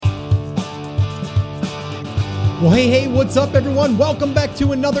Well, hey, what's up, everyone? Welcome back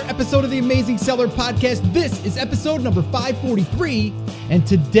to another episode of the Amazing Seller Podcast. This is episode number 543, and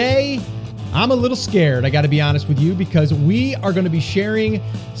today I'm a little scared, I got to be honest with you, because we are going to be sharing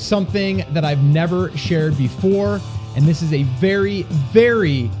something that I've never shared before, and this is a very,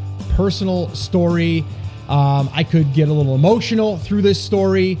 very personal story. I could get a little emotional through this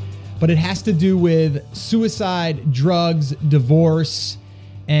story, but it has to do with suicide, drugs, divorce,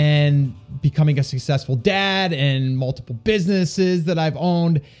 and becoming a successful dad and multiple businesses that I've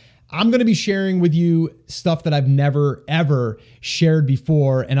owned. I'm going to be sharing with you stuff that I've never, ever shared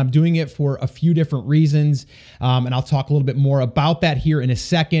before, and I'm doing it for a few different reasons, and I'll talk a little bit more about that here in a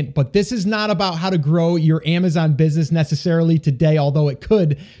second, but this is not about how to grow your Amazon business necessarily today, although it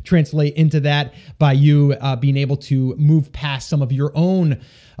could translate into that by you being able to move past some of your own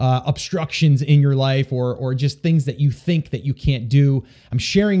obstructions in your life or just things that you think that you can't do. I'm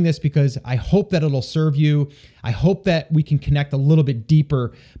sharing this because I hope that it'll serve you. I hope that we can connect a little bit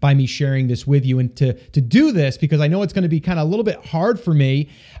deeper by me sharing this with you. And to do this, because I know it's going to be kind of a little bit hard for me,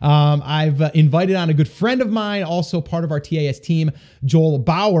 I've invited on a good friend of mine, also part of our TAS team, Joel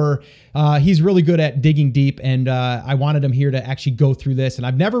Bauer. He's really good at digging deep, and I wanted him here to actually go through this. And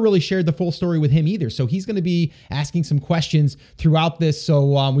I've never really shared the full story with him either. So he's going to be asking some questions throughout this,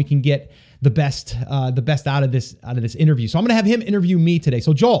 so we can get the best out of this interview. So I'm going to have him interview me today.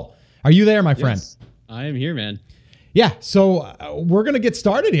 So Joel, are you there, my friend? Yes, I am here, man. Yeah, so we're going to get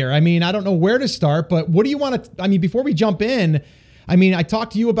started here. I mean, I don't know where to start, but what do you want to, before we jump in, I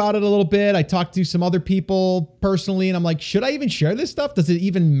talked to you about it a little bit. I talked to some other people personally, and I'm like, should I even share this stuff? Does it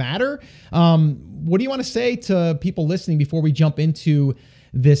even matter? What do you want to say to people listening before we jump into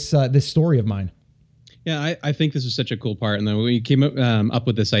this story of mine? Yeah, I think this is such a cool part. And then when we came up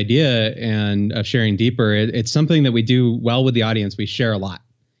with this idea and of sharing deeper, it's something that we do well with the audience. We share a lot.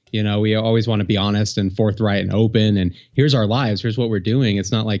 You know, we always want to be honest and forthright and open. And here's our lives. Here's what we're doing. It's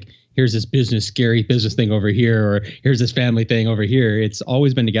not like, here's this scary business thing over here, or here's this family thing over here. It's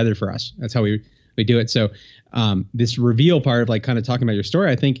always been together for us. That's how we do it. So this reveal part of like kind of talking about your story,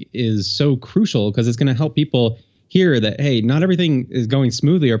 I think is so crucial because it's going to help people hear that, hey, not everything is going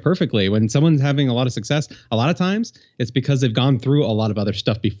smoothly or perfectly. When someone's having a lot of success, a lot of times it's because they've gone through a lot of other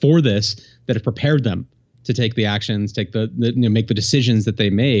stuff before this that have prepared them to take the actions, make the decisions that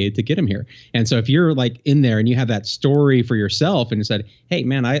they made to get them here. And so if you're like in there and you have that story for yourself and you said, hey,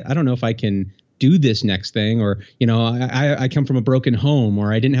 man, I don't know if I can do this next thing, or, you know, I come from a broken home,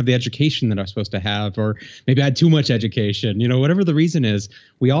 or I didn't have the education that I was supposed to have, or maybe I had too much education, you know, whatever the reason is,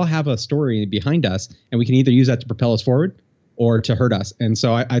 we all have a story behind us, and we can either use that to propel us forward or to hurt us. And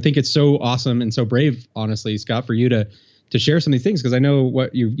so I think it's so awesome and so brave, honestly, Scott, for you to share some of these things, because I know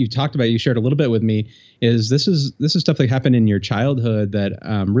what you talked about, you shared a little bit with me, is this is stuff that happened in your childhood that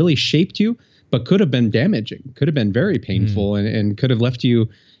really shaped you, but could have been damaging, could have been very painful, and could have left you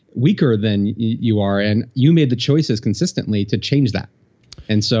weaker than you are. And you made the choices consistently to change that.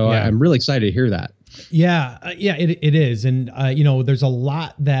 And so I'm really excited to hear that. Yeah, it is. And, there's a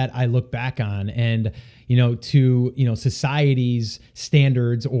lot that I look back on, and, to, society's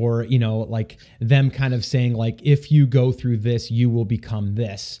standards, or, like them kind of saying like, if you go through this, you will become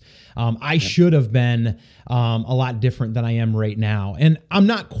this. I should have been a lot different than I am right now. And I'm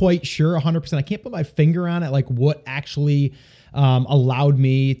not quite sure 100%. I can't put my finger on it, like what actually allowed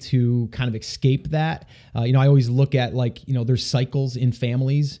me to kind of escape that. I always look at like, there's cycles in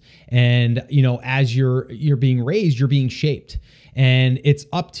families, and, as you're being raised, you're being shaped, and it's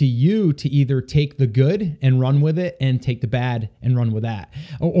up to you to either take the good and run with it, and take the bad and run with that,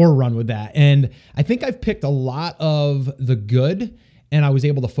 or run with that. And I think I've picked a lot of the good, and I was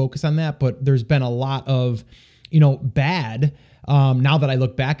able to focus on that, but there's been a lot of, bad, now that I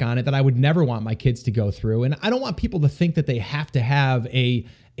look back on it, that I would never want my kids to go through. And I don't want people to think that they have to have a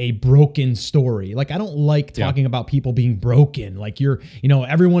broken story. Like, I don't like talking about people being broken. Like,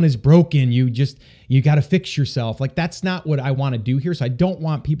 everyone is broken. You got to fix yourself. Like, that's not what I want to do here. So I don't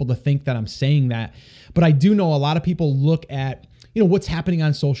want people to think that I'm saying that. But I do know a lot of people look at, what's happening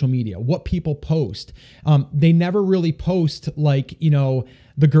on social media, what people post. They never really post like,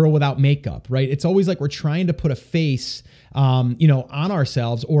 the girl without makeup, right? It's always like we're trying to put a face, on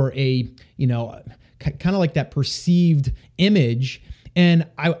ourselves, or a, kind of like that perceived image. And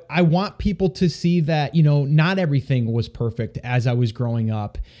I want people to see that, not everything was perfect as I was growing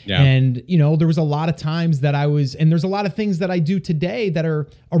up. Yeah. And, there was a lot of times that and there's a lot of things that I do today that are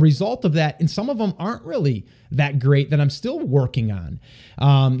a result of that. And some of them aren't really that great, that I'm still working on,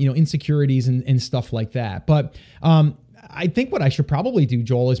 insecurities and stuff like that. But I think what I should probably do,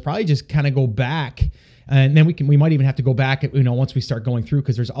 Joel, is probably just kind of go back And then we might even have to go back, once we start going through,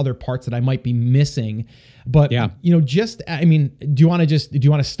 because there's other parts that I might be missing. But, do you want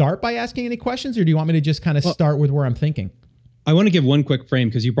to start by asking any questions, or do you want me to just kind of start with where I'm thinking? I want to give one quick frame,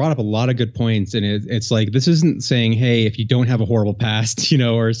 because you brought up a lot of good points, and it's like, this isn't saying, hey, if you don't have a horrible past,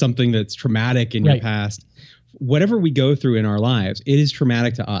 or something that's traumatic in your past, whatever we go through in our lives, it is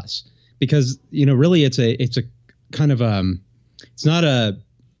traumatic to us, because, really it's a kind of, it's not a,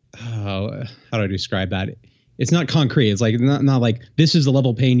 how do I describe that? It's not concrete. It's like not like this is the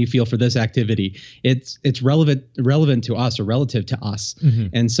level of pain you feel for this activity. It's relevant to us, or relative to us. Mm-hmm.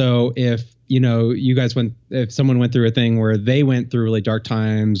 And so if if someone went through a thing where they went through really dark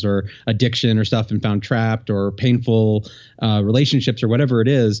times or addiction or stuff and found trapped or painful relationships or whatever it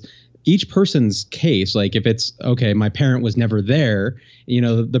is, each person's case, like if it's okay, my parent was never there,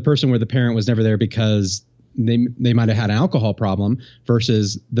 the person where the parent was never there because they might have had an alcohol problem,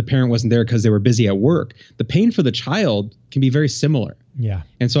 versus the parent wasn't there because they were busy at work. The pain for the child can be very similar. Yeah.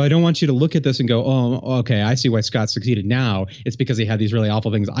 And so I don't want you to look at this and go, oh, okay, I see why Scott succeeded now. It's because he had these really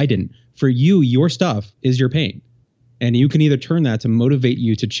awful things I didn't. For you, your stuff is your pain. And you can either turn that to motivate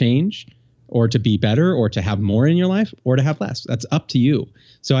you to change, or to be better, or to have more in your life, or to have less. That's up to you.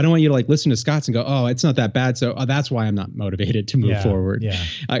 So I don't want you to listen to Scott's and go, oh, it's not that bad, so that's why I'm not motivated to move forward. Yeah.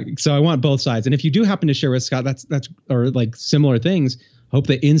 So I want both sides. And if you do happen to share with Scott, that's or like similar things, hope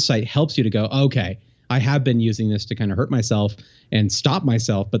the insight helps you to go, okay, I have been using this to kind of hurt myself and stop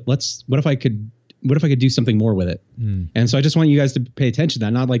myself, but what if I could do something more with it? And so I just want you guys to pay attention to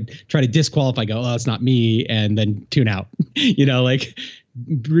that, not like try to disqualify, go, oh, it's not me, and then tune out,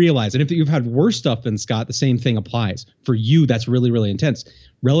 realize. And if you've had worse stuff than Scott, the same thing applies. For you, that's really, really intense.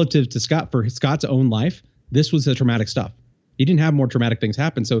 Relative to Scott, for Scott's own life, this was the traumatic stuff. He didn't have more traumatic things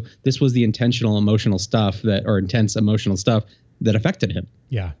happen. So this was the intentional emotional stuff intense emotional stuff that affected him.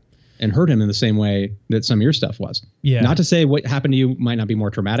 Yeah. And hurt him in the same way that some of your stuff was. Yeah. Not to say what happened to you might not be more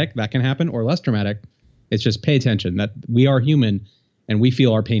traumatic. That can happen, or less traumatic. It's just pay attention that we are human and we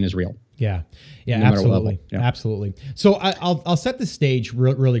feel our pain is real. Yeah. Yeah, no absolutely. Yeah. Absolutely. So I'll set the stage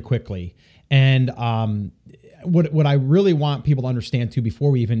really quickly. And what I really want people to understand too,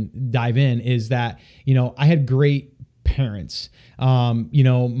 before we even dive in, is that, I had great parents.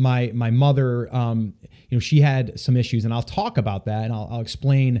 My mother, she had some issues, and I'll talk about that, and I'll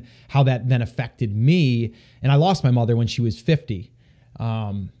explain how that then affected me. And I lost my mother when she was 50,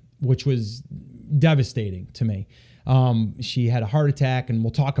 which was devastating to me. She had a heart attack, and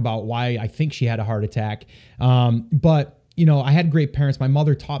we'll talk about why I think she had a heart attack. But I had great parents. My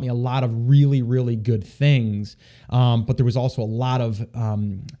mother taught me a lot of really, really good things. But there was also a lot of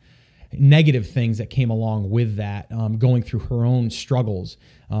negative things that came along with that, going through her own struggles.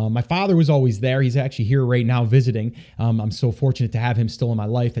 My father was always there. He's actually here right now visiting. I'm so fortunate to have him still in my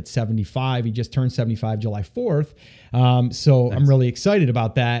life at 75. He just turned 75 July 4th. So nice. I'm really excited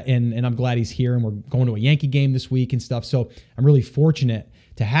about that. And I'm glad he's here, and we're going to a Yankee game this week and stuff. So I'm really fortunate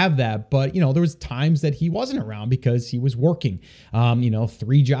to have that. But, there was times that he wasn't around because he was working,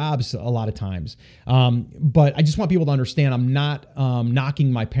 3 jobs a lot of times. But I just want people to understand I'm not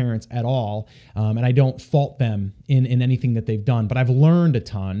knocking my parents at all. And I don't fault them in anything that they've done, but I've learned a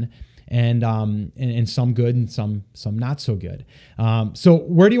ton, and some good and some not so good. So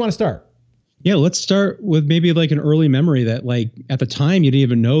where do you want to start? Yeah, let's start with maybe like an early memory that, like, at the time you didn't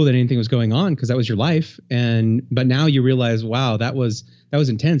even know that anything was going on because that was your life. But now you realize, wow, that was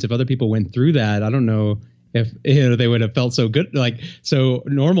intense. If other people went through that, I don't know if they would have felt so good, like so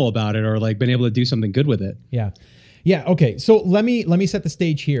normal about it, or like been able to do something good with it. Yeah. Yeah. Okay. So let me set the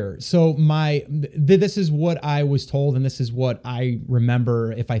stage here. So this is what I was told, and this is what I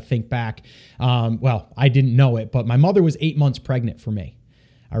remember if I think back. I didn't know it, but my mother was 8 months pregnant for me.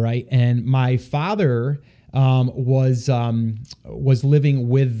 All right. And my father was living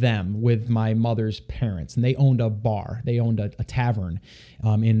with my mother's parents, and they owned a bar. They owned a tavern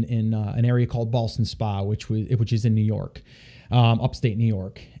in an area called Ballston Spa, which is in New York, upstate New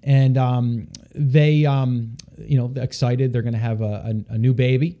York. And they excited they're going to have a new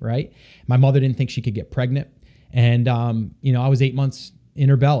baby, right? My mother didn't think she could get pregnant, and I was 8 months in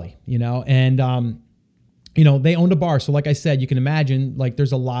her belly, and they owned a bar. So like I said, you can imagine, like,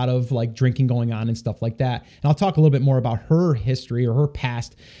 there's a lot of like drinking going on and stuff like that. And I'll talk a little bit more about her history or her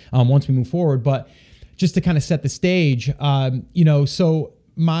past once we move forward. But just to kind of set the stage, so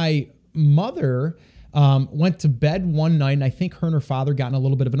my mother went to bed one night, and I think her and her father got in a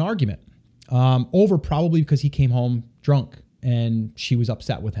little bit of an argument over, probably because he came home drunk and she was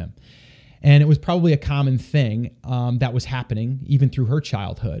upset with him. And it was probably a common thing that was happening even through her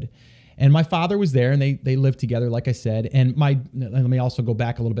childhood. And my father was there, and they lived together, like I said. And let me also go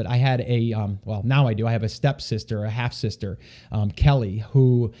back a little bit. I had now I do. I have a stepsister, a half sister, Kelly,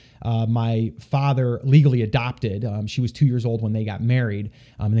 who my father legally adopted. She was 2 years old when they got married,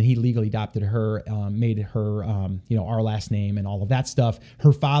 and then he legally adopted her, made her, our last name and all of that stuff.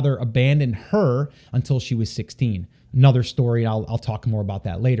 Her father abandoned her until she was 16. Another story. I'll talk more about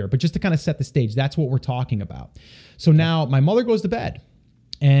that later. But just to kind of set the stage, that's what we're talking about. So now my mother goes to bed.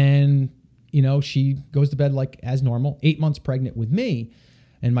 And, she goes to bed like as normal, 8 months pregnant with me.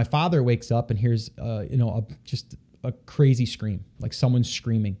 And my father wakes up and hears, just a crazy scream, like someone's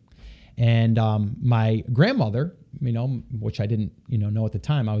screaming. And my grandmother, which I didn't, know at the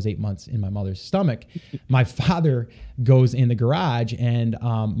time, I was 8 months in my mother's stomach. My father goes in the garage, and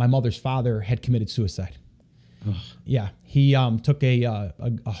my mother's father had committed suicide. Ugh. Yeah. He took a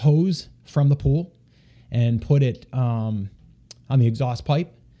hose from the pool and put it on the exhaust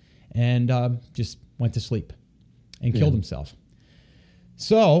pipe, and just went to sleep and killed himself.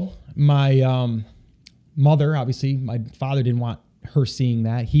 So my mother, obviously, my father didn't want her seeing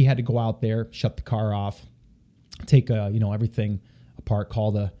that. He had to go out there, shut the car off, take everything apart,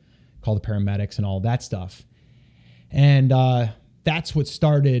 call the paramedics and all that stuff. And that's what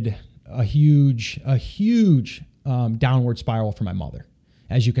started a huge downward spiral for my mother,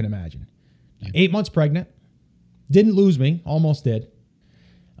 as you can imagine. Yeah. 8 months pregnant. Didn't lose me, almost did.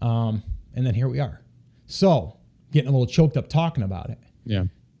 And then here we are. So, getting a little choked up talking about it. Yeah.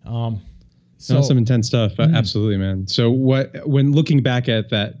 That's some intense stuff. Absolutely, man. So when looking back at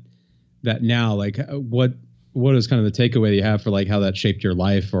that now, like what is kind of the takeaway that you have for like how that shaped your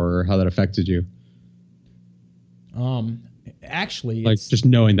life or how that affected you? Actually, like just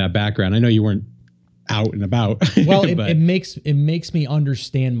knowing that background. I know you weren't out and about. Well, it makes me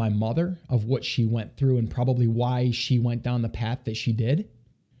understand my mother, of what she went through and probably why she went down the path that she did.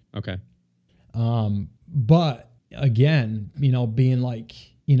 Okay. But again, being like,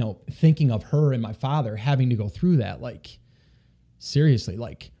 thinking of her and my father having to go through that, like seriously,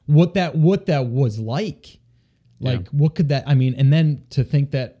 like what that was like what could that, and then to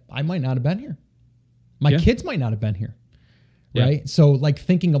think that I might not have been here. My kids might not have been here. Right. Yeah. So like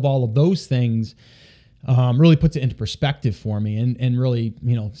thinking of all of those things, really puts it into perspective for me and really,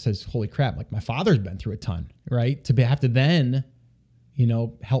 says, holy crap, like my father's been through a ton, right? To have to then,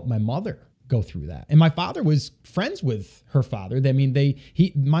 help my mother go through that. And my father was friends with her father.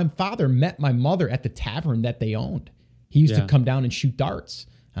 My father met my mother at the tavern that they owned. He used to come down and shoot darts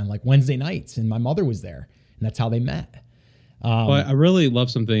on like Wednesday nights, and my mother was there, and that's how they met. Well, I really love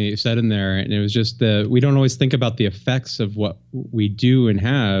something you said in there, and it was just we don't always think about the effects of what we do and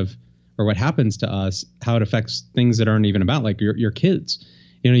have, or what happens to us, how it affects things that aren't even about, like your kids.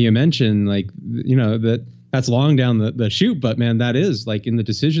 You mentioned like, that's long down the chute, but man, that is like in the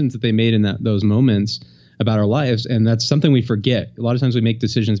decisions that they made in those moments about our lives. And that's something we forget. A lot of times we make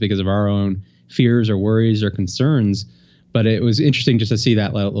decisions because of our own fears or worries or concerns. But it was interesting just to see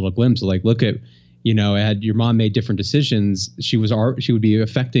that little glimpse of like, look at, had your mom made different decisions, she would be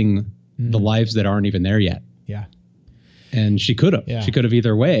affecting the lives that aren't even there yet. Yeah. And she could have. Yeah. She could have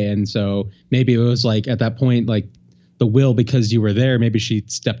either way. And so maybe it was like at that point, like the will, because you were there, maybe she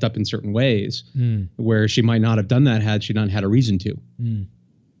stepped up in certain ways where she might not have done that had she not had a reason to.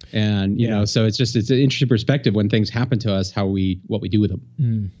 And, so it's an interesting perspective when things happen to us, what we do with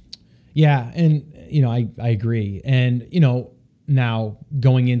them. Yeah. And, I agree. And, now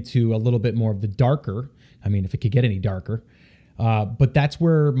going into a little bit more of the darker, if it could get any darker, but that's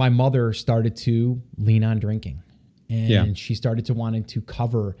where my mother started to lean on drinking, and she started to wanting to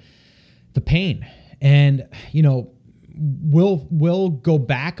cover the pain. And, we'll go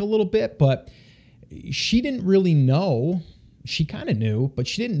back a little bit, but she didn't really know. She kind of knew, but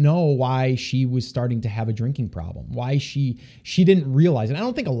she didn't know why she was starting to have a drinking problem, why she didn't realize. And I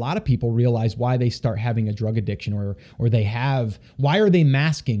don't think a lot of people realize why they start having a drug addiction or why are they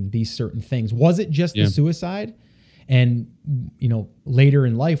masking these certain things? Was it just the suicide? And, later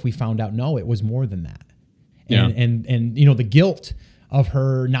in life, we found out, no, it was more than that. And the guilt of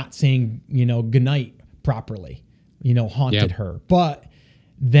her not saying, goodnight properly, haunted her. But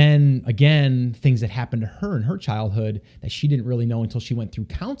then again, things that happened to her in her childhood that she didn't really know until she went through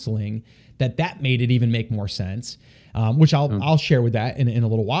counseling, that made it even make more sense, which I'll share with that in a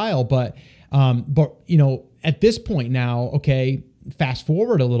little while. But at this point now, okay, fast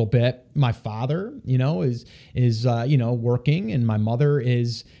forward a little bit, my father, is working, and my mother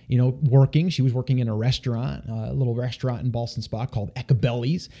is, working. She was working in a restaurant, a little restaurant in Ballston Spa called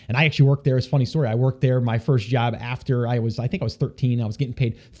Ecabelli's. And I actually worked there. It's a funny story. I worked there my first job after I think I was 13. I was getting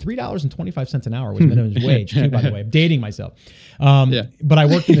paid $3.25 an hour was minimum wage too, by the way. I'm dating myself. But I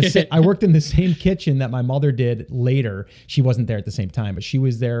worked in the same kitchen that my mother did later. She wasn't there at the same time, but she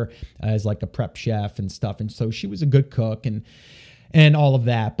was there as like a prep chef and stuff. And so she was a good cook and all of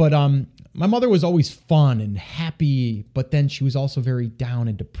that. But my mother was always fun and happy, but then she was also very down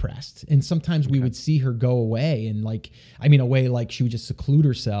and depressed. And sometimes we would see her go away and away like she would just seclude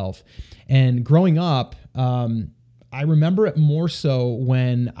herself. And growing up, I remember it more so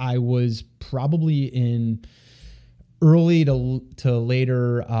when I was probably in early to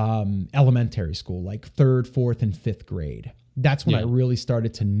later elementary school, like 3rd, 4th, and 5th grade. That's when I really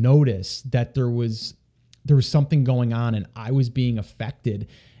started to notice that there was something going on and I was being affected.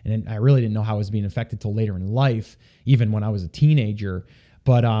 And I really didn't know how I was being affected till later in life, even when I was a teenager.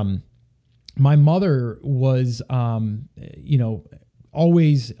 But my mother was,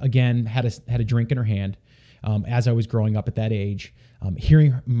 always, again, had a drink in her hand as I was growing up at that age.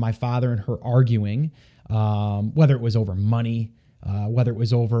 Hearing my father and her arguing, whether it was over money, whether it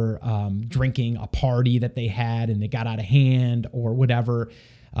was over drinking a party that they had and they got out of hand or whatever.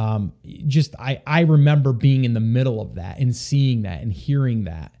 I remember being in the middle of that and seeing that and hearing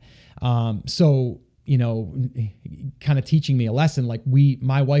that. Kind of teaching me a lesson. Like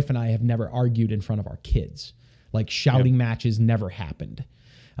my wife and I have never argued in front of our kids. Like shouting matches never happened.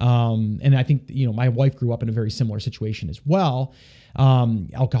 And I think, my wife grew up in a very similar situation as well.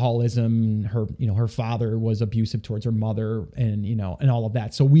 Alcoholism, her father was abusive towards her mother and all of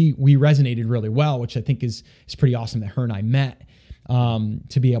that. So we resonated really well, which I think is pretty awesome that her and I met.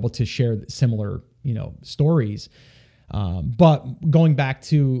 To be able to share similar, stories. But going back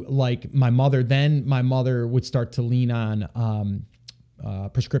to like my mother would start to lean on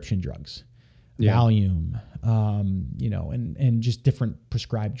prescription drugs, Valium, and just different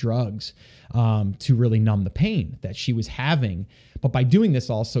prescribed drugs to really numb the pain that she was having. But by doing this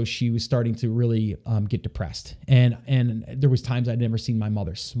also, she was starting to really get depressed. And there was times I'd never seen my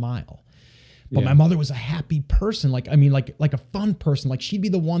mother smile. But my mother was a happy person, like a fun person. Like she'd be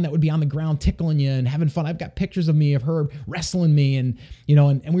the one that would be on the ground tickling you and having fun. I've got pictures of me of her wrestling me and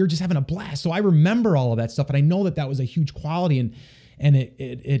we were just having a blast. So I remember all of that stuff, and I know that was a huge quality, and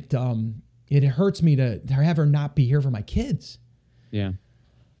it hurts me to have her not be here for my kids. Yeah.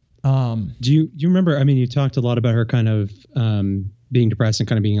 Do you remember? I mean, you talked a lot about her kind of being depressed and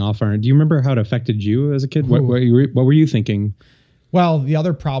kind of being off on her. Do you remember how it affected you as a kid? What were you thinking? Well, the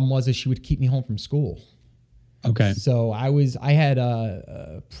other problem was that she would keep me home from school. Okay. So I had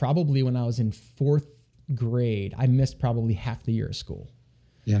probably when I was in 4th grade, I missed probably half the year of school.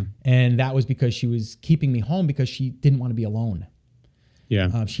 Yeah. And that was because she was keeping me home because she didn't want to be alone.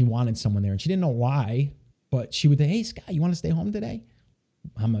 Yeah. She wanted someone there and she didn't know why, but she would say, "Hey, Scott, you want to stay home today?"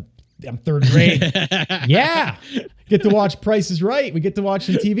 I'm 3rd grade. Yeah. Get to watch Price is Right. We get to watch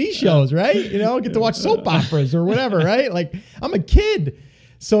some TV shows, right? Get to watch soap operas or whatever, right? Like I'm a kid.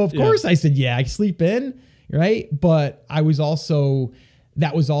 So of course I said, yeah, I sleep in, right? But it was also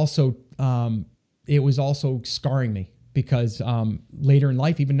scarring me because later in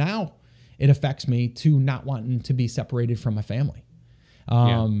life, even now, it affects me to not wanting to be separated from my family.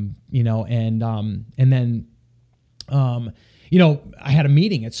 And then I had a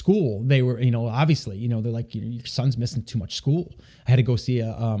meeting at school. They were, obviously, they're like, your son's missing too much school. I had to go see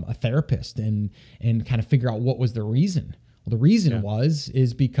a therapist and kind of figure out what was the reason. Well, the reason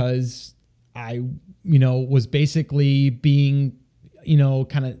is because I, was basically being,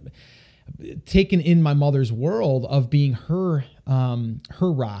 kind of taken in my mother's world of being her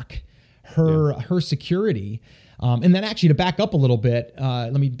rock, her security. And then actually to back up a little bit,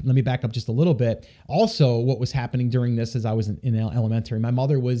 let me back up just a little bit. Also, what was happening during this as I was in elementary, my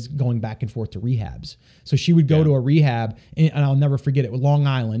mother was going back and forth to rehabs. So she would go to a rehab, and I'll never forget it, with Long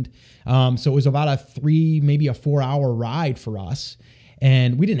Island. So it was about a 3, maybe a 4-hour ride for us.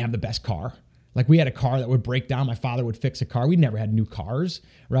 And we didn't have the best car. Like we had a car that would break down. My father would fix a car. We never had new cars,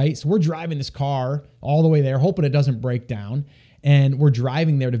 right? So we're driving this car all the way there, hoping it doesn't break down. And we're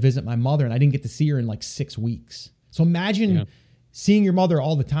driving there to visit my mother, and I didn't get to see her in like 6 weeks. So imagine seeing your mother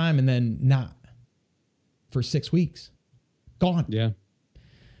all the time and then not for 6 weeks. Gone. Yeah.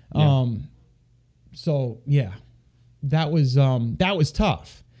 So yeah, that was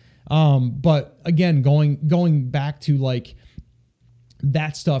tough. But again, going back to like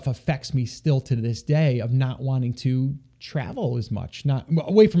that stuff affects me still to this day of not wanting to travel as much, not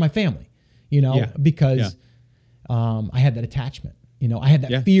away from my family, because I had that attachment. I had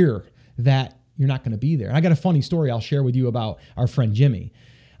that fear that you're not going to be there. And I got a funny story I'll share with you about our friend Jimmy.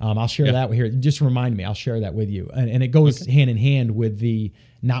 I'll share that here. Just remind me. I'll share that with you. And it goes hand in hand with the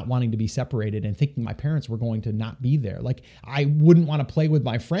not wanting to be separated and thinking my parents were going to not be there. Like I wouldn't want to play with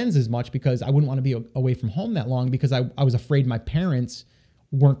my friends as much because I wouldn't want to be away from home that long because I was afraid my parents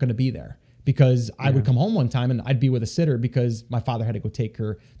weren't going to be there because I would come home one time and I'd be with a sitter because my father had to go take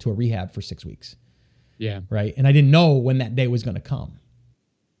her to a rehab for 6 weeks. Yeah. Right. And I didn't know when that day was going to come.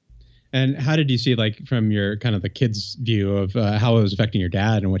 And how did you see, like, from your kind of the kid's view of how it was affecting your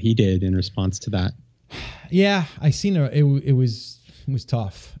dad and what he did in response to that? Yeah, I seen it was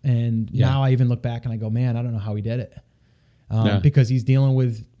tough. And now I even look back and I go, man, I don't know how he did it. Because he's dealing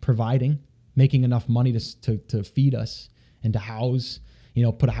with providing, making enough money to feed us and to house,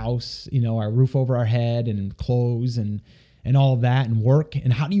 put a house, our roof over our head and clothes and all of that and work.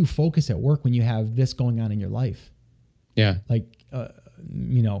 And how do you focus at work when you have this going on in your life? Yeah. Like,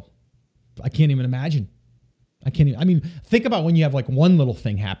 I can't even imagine. Think about when you have like one little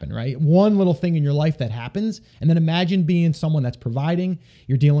thing happen, right? One little thing in your life that happens. And then imagine being someone that's providing.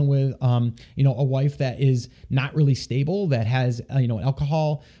 You're dealing with, a wife that is not really stable, that has, an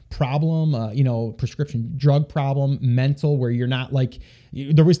alcohol problem, prescription drug problem, mental, where you're not like,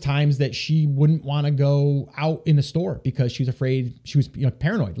 there was times that she wouldn't want to go out in the store because she was afraid, she was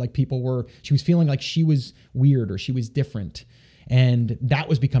paranoid. Like she was feeling like she was weird or she was different. And that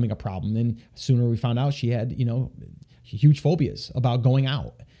was becoming a problem. And sooner we found out she had, huge phobias about going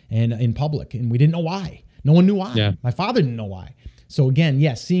out and in public. And we didn't know why. No one knew why. Yeah. My father didn't know why. So again,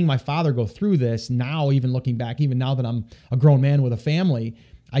 seeing my father go through this now, even looking back, even now that I'm a grown man with a family,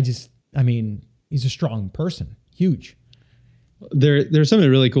 he's a strong person. Huge. There's something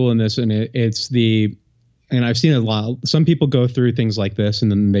really cool in this. And and I've seen it a lot. Some people go through things like this and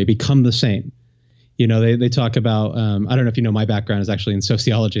then they become the same. They talk about, I don't know if my background is actually in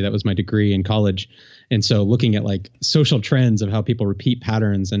sociology. That was my degree in college. And so looking at like social trends of how people repeat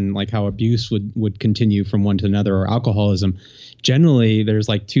patterns and like how abuse would continue from one to another or alcoholism, generally there's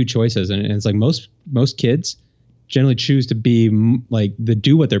like two choices. And it's like most kids generally choose to be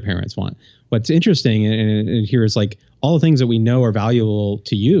do what their parents want. What's interesting and here is like all the things that we know are valuable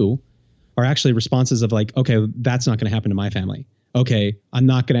to you are actually responses of like, okay, that's not going to happen to my family. Okay, I'm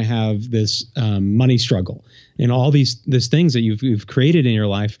not going to have this money struggle, and all these things that you've created in your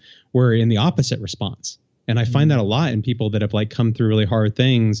life were in the opposite response. And I find that a lot in people that have like come through really hard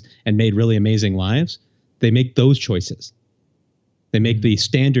things and made really amazing lives. They make those choices. They make the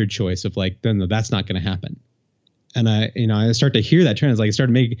standard choice of like, no, that's not going to happen. And I start to hear that trend. It's like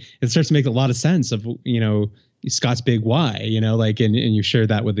it starts to make a lot of sense of Scott's big why. And you shared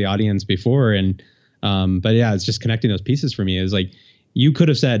that with the audience before and. But yeah, it's just connecting those pieces for me is like, you could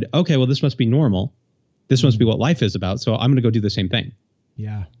have said, okay, well, this must be normal. This must be what life is about. So I'm going to go do the same thing.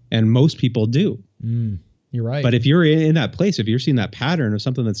 Yeah. And most people do. You're right. But if you're in that place, if you're seeing that pattern of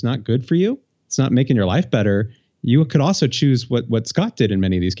something that's not good for you, it's not making your life better. You could also choose what Scott did in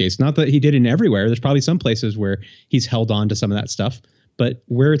many of these cases. Not that he did it everywhere. There's probably some places where he's held on to some of that stuff, but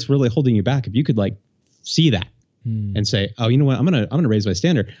where it's really holding you back, if you could like see that. And say, oh, you know what? I'm gonna raise my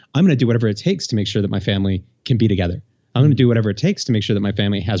standard. I'm gonna do whatever it takes to make sure that my family can be together. I'm gonna do whatever it takes to make sure that my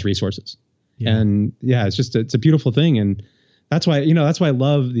family has resources. Yeah. And it's a beautiful thing. And that's why I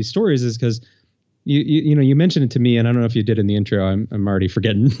love these stories is because you mentioned it to me, and I don't know if you did in the intro. I'm already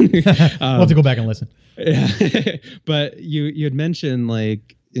forgetting. We'll have to go back and listen. Yeah. But you had mentioned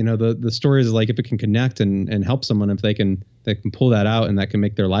like the stories is like if it can connect and help someone, if they can pull that out and that can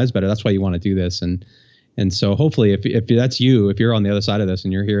make their lives better. That's why you want to do this. And so hopefully if that's you, if you're on the other side of this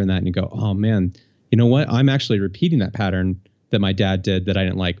and you're hearing that and you go, oh man, you know what? I'm actually repeating that pattern that my dad did that I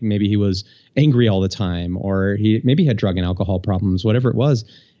didn't like. Maybe he was angry all the time, or maybe he had drug and alcohol problems, whatever it was.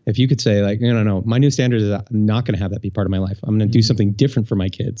 If you could say like, no, my new standard is I'm not going to have that be part of my life. I'm going to do something different for my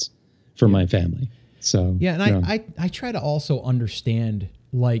kids, for my family. So, yeah. And I try to also understand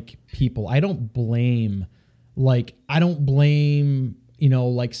like people. I don't blame, like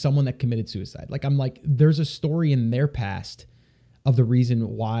someone that committed suicide. Like, I'm like, there's a story in their past of the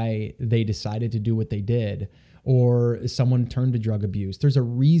reason why they decided to do what they did, or someone turned to drug abuse. There's a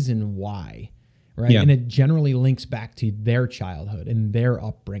reason why, right? Yeah. And it generally links back to their childhood and their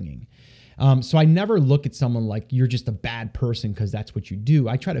upbringing. So I never look at someone like you're just a bad person because that's what you do.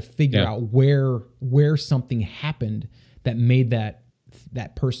 I try to figure out where something happened that made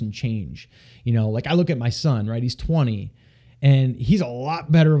that person change. Like I look at my son, right? He's 20. And he's a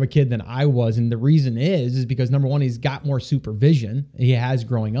lot better of a kid than I was. And the reason is because number one, he's got more supervision. He has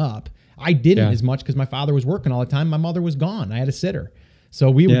growing up. I didn't as much because my father was working all the time. My mother was gone. I had a sitter. So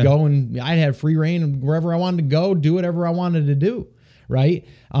we would go, and I had free reign wherever I wanted to go, do whatever I wanted to do. Right.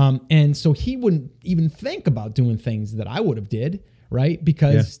 And so he wouldn't even think about doing things that I would have did. Right.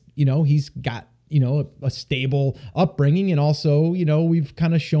 Because, he's got, a stable upbringing. And also, we've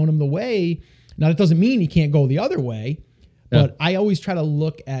kind of shown him the way. Now, that doesn't mean he can't go the other way. But I always try to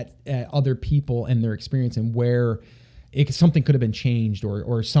look at other people and their experience and where something could have been changed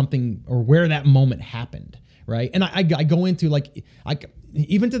or something, or where that moment happened. Right. And I go into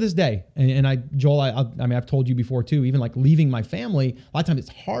even to this day, Joel, I've told you before too, even like leaving my family, a lot of times it's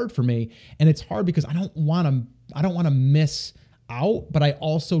hard for me, and it's hard because I don't want to miss out, but I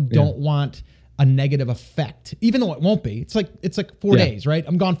also don't want a negative effect, even though it won't be. It's like 4 days, right?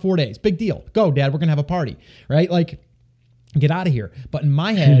 I'm gone 4 days. Big deal. Go, Dad. We're going to have a party, right? Like, get out of here. But in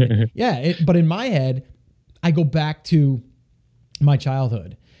my head, I go back to my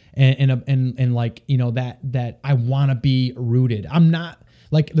childhood. And like, that I want to be rooted. I'm not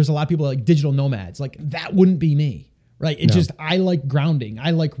like, there's a lot of people like digital nomads. Like, that wouldn't be me, right? I like grounding.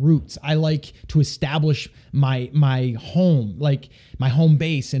 I like roots. I like to establish my home, like my home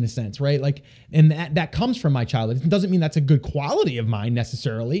base in a sense, right? Like, and that comes from my childhood. It doesn't mean that's a good quality of mine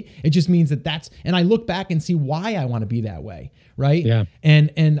necessarily. It just means and I look back and see why I want to be that way. Right. Yeah.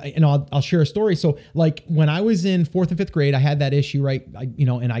 And I'll share a story. So like when I was in 4th and 5th grade, I had that issue, right?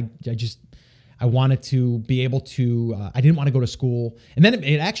 I wanted to be able to, I didn't want to go to school. And then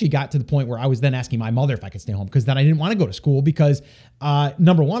it actually got to the point where I was then asking my mother if I could stay home, because then I didn't want to go to school because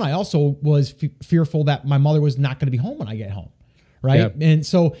number one, I also was fearful that my mother was not going to be home when I get home. Right. Yep. And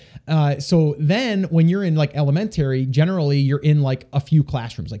so then when you're in like elementary, generally you're in like a few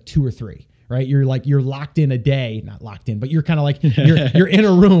classrooms, like 2 or 3. Right. You're locked in a day, not locked in, but you're kind of like, you're in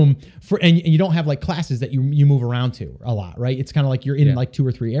a room and you don't have like classes that you move around to a lot. Right. It's kind of like you're in like 2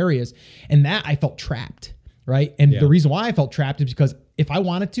 or 3 areas, and that I felt trapped. Right. And the reason why I felt trapped is because if I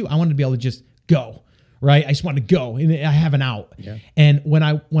wanted to be able to just go. Right. I just wanted to go and I have an out. Yeah. And when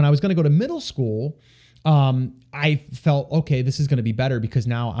I was going to go to middle school, I felt, okay, this is going to be better because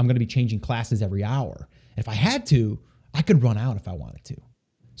now I'm going to be changing classes every hour. And if I had to, I could run out if I wanted to.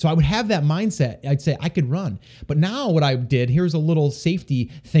 So I would have that mindset. I'd say I could run. But now what I did, here's a little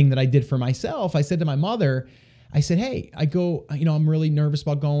safety thing that I did for myself. I said to my mother, I said, hey, I'm really nervous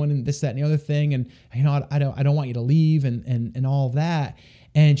about going and this, that, and the other thing. And, I don't want you to leave and all of that.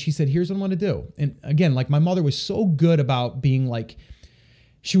 And she said, here's what I'm going to do. And again, like my mother was so good about being like,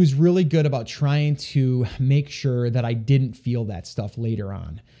 she was really good about trying to make sure that I didn't feel that stuff later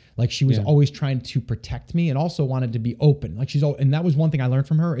on. Like she was always trying to protect me and also wanted to be open. Like and that was one thing I learned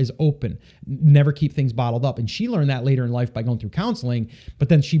from her is open, never keep things bottled up. And she learned that later in life by going through counseling, but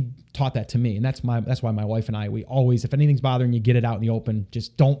then she taught that to me. And that's why my wife and I, we always, if anything's bothering you, get it out in the open,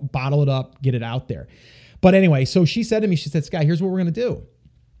 just don't bottle it up, get it out there. But anyway, so she said to me, she said, Sky, here's what we're going to do.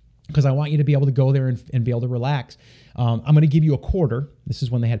 Because I want you to be able to go there and be able to relax. I'm going to give you a quarter. This is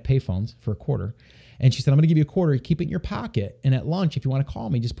when they had payphones for a quarter. And she said, I'm going to give you a quarter. Keep it in your pocket. And at lunch, if you want to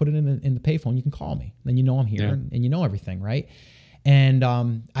call me, just put it in the payphone. You can call me. Then you know I'm here and you know everything, right? And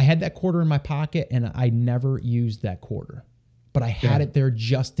I had that quarter in my pocket, and I never used that quarter. But I had it there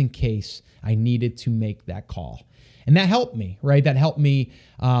just in case I needed to make that call. And that helped me, right? That helped me,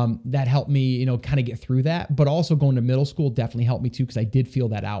 kind of get through that. But also going to middle school definitely helped me too, because I did feel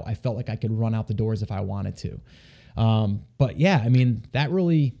that out. I felt like I could run out the doors if I wanted to. But yeah, I mean, that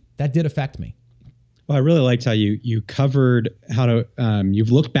did affect me. Well, I really liked how you covered how to,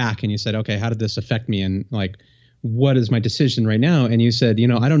 you've looked back and you said, okay, how did this affect me? And like, what is my decision right now? And you said,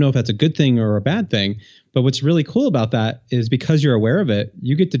 I don't know if that's a good thing or a bad thing, but what's really cool about that is because you're aware of it,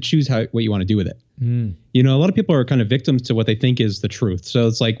 you get to choose what you want to do with it. Mm. A lot of people are kind of victims to what they think is the truth. So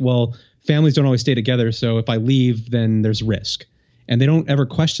it's like, well, families don't always stay together. So if I leave, then there's risk. And they don't ever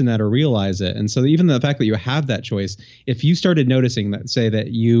question that or realize it. And so even the fact that you have that choice, if you started noticing that, say that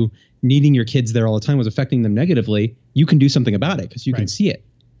you needing your kids there all the time was affecting them negatively, you can do something about it because you can see it.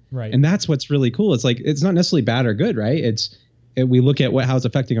 Right. And that's what's really cool. It's like, it's not necessarily bad or good, right? We look at how it's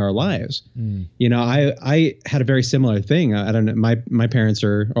affecting our lives. Mm. I had a very similar thing. I don't know. My parents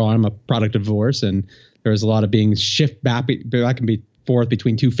I'm a product of divorce, and there was a lot of being shift back and forth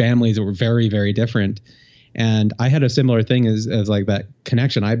between two families that were very, very different. And I had a similar thing as like that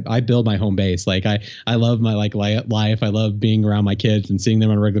connection. I build my home base. Like I love my life. I love being around my kids and seeing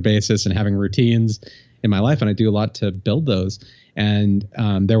them on a regular basis and having routines in my life. And I do a lot to build those. And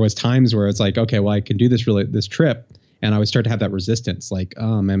there was times where it's like, okay, well, I can do this trip. And I would start to have that resistance. Like,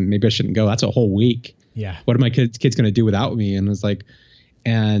 oh man, maybe I shouldn't go. That's a whole week. Yeah. What are my kids going to do without me? And it was like,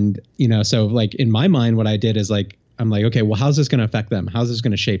 so like in my mind, what I did is like, I'm like, okay, well, how's this going to affect them? How's this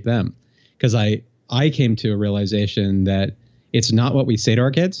going to shape them? Because I came to a realization that it's not what we say to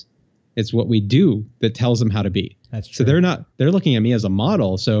our kids, it's what we do that tells them how to be. That's true. So they're looking at me as a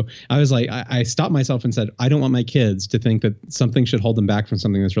model. So I was like, I stopped myself and said, I don't want my kids to think that something should hold them back from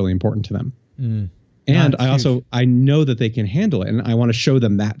something that's really important to them. And I know that they can handle it, and I want to show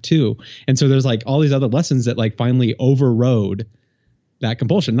them that too. And so there's like all these other lessons that like finally overrode that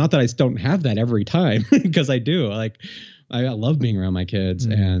compulsion. Not that I don't have that every time, because I do. Like I love being around my kids.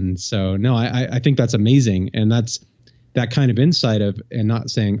 And so, no, I think that's amazing. And that's that kind of insight of, and not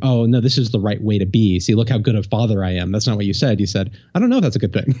saying, oh no, this is the right way to be. See, look how good a father I am. That's not what you said. You said, I don't know if that's a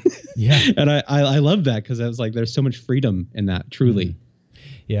good thing. Yeah. And I love that, because I was like, there's so much freedom in that, truly.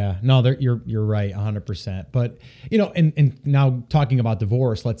 Yeah, no, you're right, 100%. But and now talking about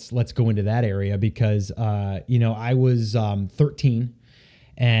divorce, let's go into that area, because I was 13,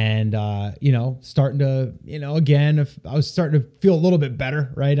 and starting to again, if I was starting to feel a little bit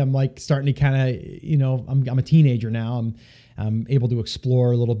better, right? I'm like starting to kind of I'm a teenager now. I'm able to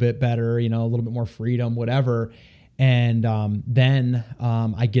explore a little bit better, a little bit more freedom, whatever. And then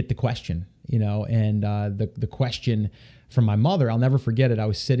I get the question, and the question from my mother, I'll never forget it. I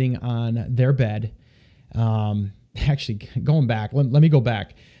was sitting on their bed. Actually, going back, let me go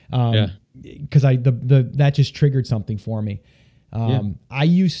back, because that just triggered something for me. I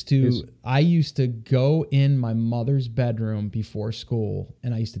used to go in my mother's bedroom before school,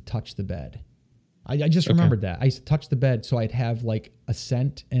 and I used to touch the bed. I just remembered that. I used to touch the bed, so I'd have like a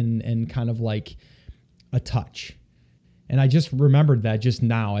scent and kind of like a touch. And I just remembered that just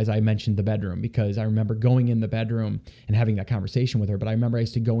now as I mentioned the bedroom, because I remember going in the bedroom and having that conversation with her. But I remember I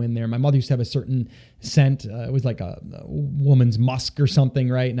used to go in there. My mother used to have a certain scent. It was like a woman's musk or something,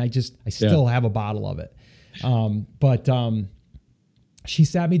 right? And I still have a bottle of it. But she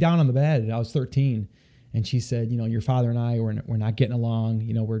sat me down on the bed, and I was 13. And she said, your father and I, we're not getting along.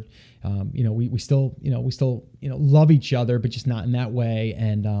 We still love each other, but just not in that way.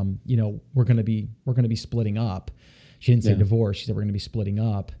 And, we're going to be splitting up. She didn't say divorce. She said, we're going to be splitting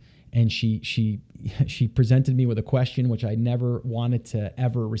up. And she presented me with a question, which I never wanted to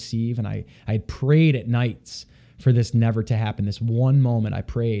ever receive. And I had prayed at nights for this never to happen. This one moment I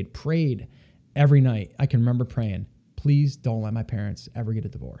prayed every night. I can remember praying, please don't let my parents ever get a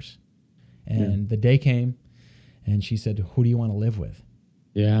divorce. And the day came, and she said, who do you want to live with?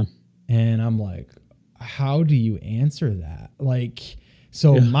 Yeah. And I'm like, how do you answer that? Like,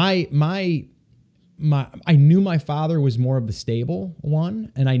 so I knew my father was more of the stable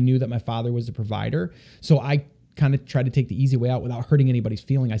one, and I knew that my father was the provider. So I kind of tried to take the easy way out without hurting anybody's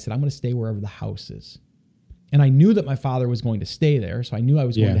feeling. I said, I'm going to stay wherever the house is. And I knew that my father was going to stay there. So I knew I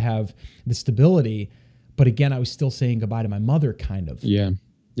was going to have the stability. But again, I was still saying goodbye to my mother, kind of. Yeah.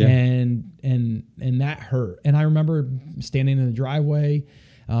 And that hurt. And I remember standing in the driveway,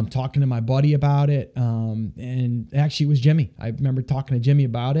 talking to my buddy about it. And actually it was Jimmy. I remember talking to Jimmy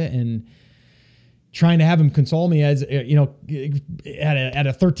about it and trying to have him console me as, at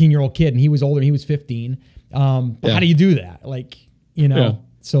a 13-year-old kid, and he was older, and he was 15. But how do you do that? Like,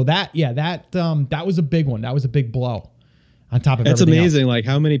 so that was a big one. That was a big blow on top of everything amazing. Else. Like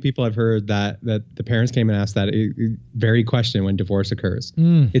how many people I've heard that the parents came and asked that very question when divorce occurs.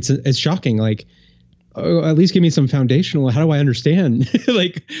 It's shocking. Like, at least give me some foundational, how do I understand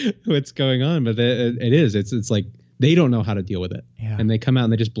like what's going on? But it's like, they don't know how to deal with it. Yeah. And they come out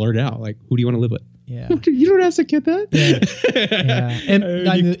and they just blurt it out. Like, who do you want to live with? Yeah. You don't ask a kid that. Yeah.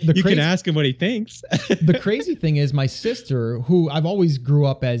 And you can ask him what he thinks. The crazy thing is my sister, who I've always grew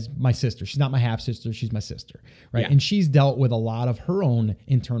up as my sister. She's not my half sister. She's my sister. Right. Yeah. And she's dealt with a lot of her own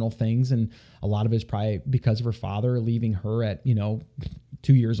internal things. And a lot of it is probably because of her father leaving her at,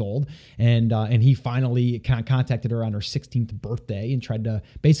 2 years old. And he finally contacted her on her 16th birthday and tried to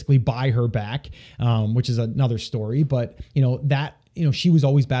basically buy her back, which is another story. But, she was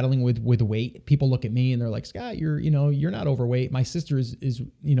always battling with weight. People look at me and they're like, Scott, you're not overweight. My sister is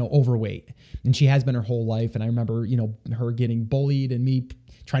overweight, and she has been her whole life. And I remember, her getting bullied and me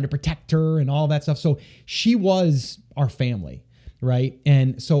trying to protect her and all that stuff. So she was our family. Right.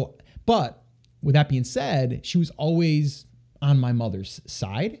 And so, but with that being said, she was always on my mother's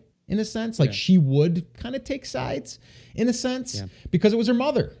side in a sense. Like she would kind of take sides in a sense because it was her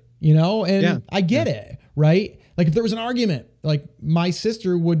mother, and I get it. Right. Like if there was an argument, like my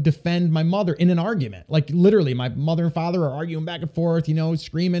sister would defend my mother in an argument. Like literally my mother and father are arguing back and forth,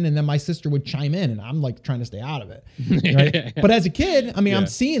 screaming. And then my sister would chime in and I'm like trying to stay out of it. Right. But as a kid, I'm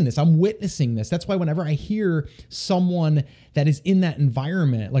seeing this, I'm witnessing this. That's why whenever I hear someone that is in that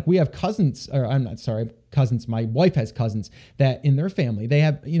environment, like we have cousins, my wife has cousins that in their family, they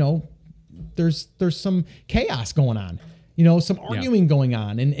have, there's some chaos going on. Some arguing going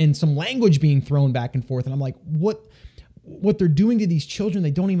on and some language being thrown back and forth. And I'm like, what what they're doing to these children,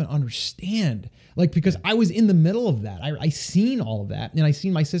 they don't even understand. Like, because I was in the middle of that. I seen all of that, and I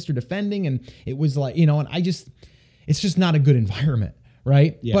seen my sister defending, and it was like, you know, and it's just not a good environment.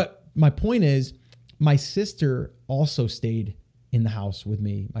 Right. Yeah. But my point is, my sister also stayed in the house with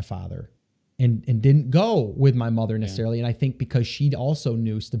me, my father, and didn't go with my mother necessarily. Yeah. And I think because she also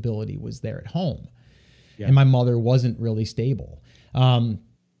knew stability was there at home, and my mother wasn't really stable. So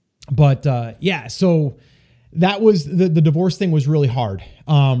that was the divorce thing was really hard.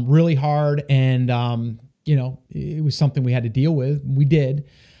 And, you know, it was something we had to deal with. We did.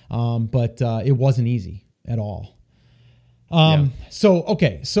 But it wasn't easy at all.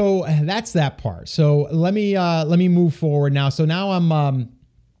 So that's that part. So let me move forward now. So now I'm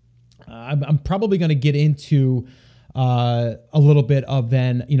probably going to get into, a little bit of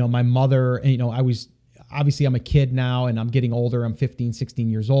then, you know, my mother, and, you know, I'm a kid now and I'm getting older. I'm 15, 16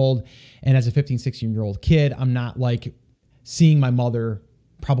 years old. And as a 15, 16-year-old kid, I'm not like seeing my mother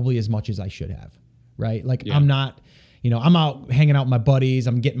probably as much as I should have. Right. Like I'm not, you know, I'm out hanging out with my buddies.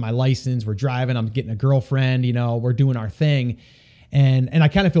 I'm getting my license. We're driving. I'm getting a girlfriend, you know, we're doing our thing. And I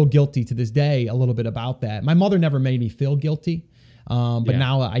kind of feel guilty to this day a little bit about that. My mother never made me feel guilty. But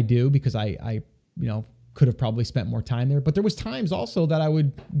now I do, because I, you know, could have probably spent more time there. But there was times also that I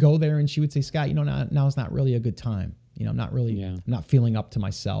would go there and she would say, Scott, you know, now is not really a good time. You know, I'm not really, I'm not feeling up to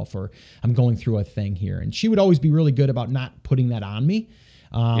myself, or I'm going through a thing here. And she would always be really good about not putting that on me.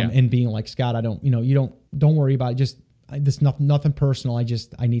 And being like, Scott, don't worry about it. Just this, nothing personal.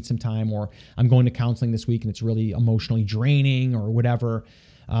 I need some time, or I'm going to counseling this week and it's really emotionally draining or whatever.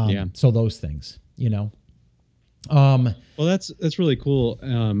 So those things, you know. Well, that's really cool.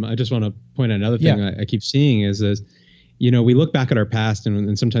 I just want to point out another thing I keep seeing is, you know, we look back at our past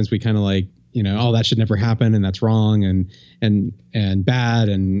and sometimes we kind of like, you know, oh, that should never happen and that's wrong and bad.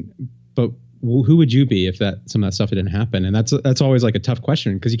 But who would you be if some of that stuff didn't happen? And that's always like a tough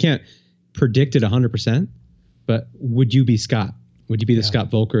question, because you can't predict it 100%, but would you be Scott? Would you be the Scott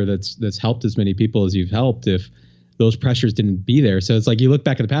Volker that's helped as many people as you've helped if those pressures didn't be there? So it's like you look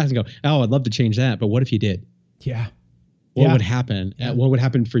back at the past and go, oh, I'd love to change that. But what if you did? Yeah. What would happen? What would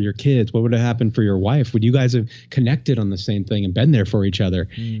happen for your kids? What would have happened for your wife? Would you guys have connected on the same thing and been there for each other?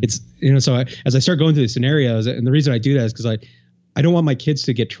 It's, you know, so as I start going through the scenarios, and the reason I do that is because I don't want my kids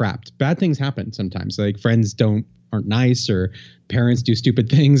to get trapped. Bad things happen sometimes. Like friends aren't nice, or parents do stupid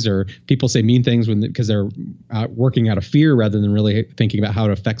things, or people say mean things because they're working out of fear rather than really thinking about how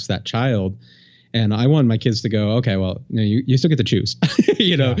it affects that child. And I want my kids to go, okay, well, you know, you still get to choose,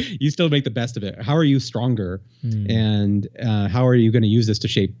 you know, you still make the best of it. How are you stronger? And how are you going to use this to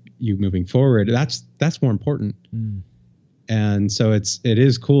shape you moving forward? That's more important. And so it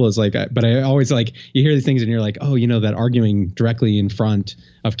is cool. It's like, but I always like, you hear these things and you're like, oh, you know, that arguing directly in front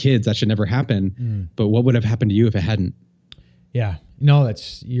of kids, that should never happen. But what would have happened to you if it hadn't? Yeah, no,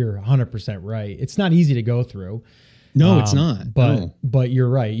 you're 100% right. It's not easy to go through. No, it's not. But you're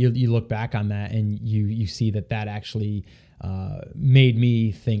right. You look back on that and you see that actually made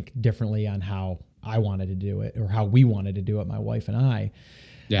me think differently on how I wanted to do it, or how we wanted to do it, my wife and I.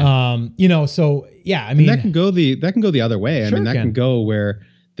 Yeah. You know, so yeah, I mean, and that can go the other way. I mean, that can go where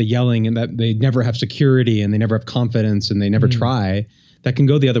the yelling and that they never have security and they never have confidence and they never try. That can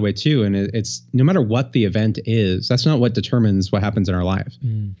go the other way too. And it's no matter what the event is, that's not what determines what happens in our life.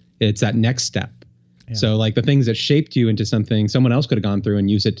 It's that next step. Yeah. So like the things that shaped you into something, someone else could have gone through and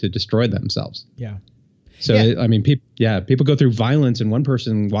used it to destroy themselves. Yeah. So, I mean, people go through violence and one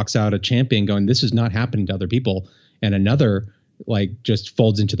person walks out a champion going, this is not happening to other people. And another like just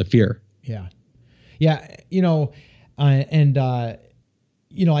folds into the fear. Yeah. Yeah. You know,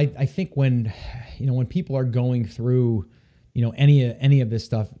 you know, I think when people are going through, you know, any of this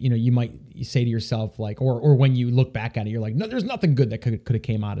stuff, you know, you say to yourself like, or when you look back at it, you're like, no, there's nothing good that could have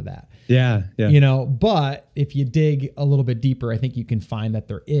came out of that. Yeah. Yeah. You know, but if you dig a little bit deeper, I think you can find that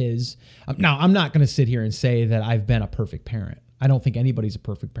there is. Now, I'm not going to sit here and say that I've been a perfect parent. I don't think anybody's a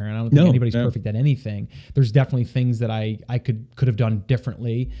perfect parent. I don't think anybody's perfect at anything. There's definitely things that I could have done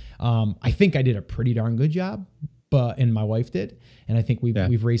differently. I think I did a pretty darn good job, and my wife did. And I think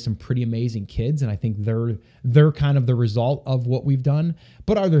we've raised some pretty amazing kids, and I think they're kind of the result of what we've done.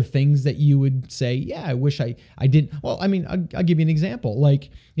 But are there things that you would say, yeah, I wish I didn't? Well, I mean, I'll give you an example. Like,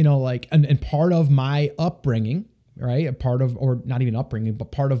 you know, like, and part of my upbringing, right? A part of, or not even upbringing,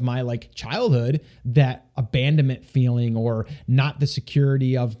 but part of my like childhood, that abandonment feeling, or not the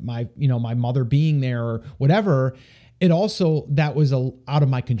security of my mother being there or whatever. It also, that was out of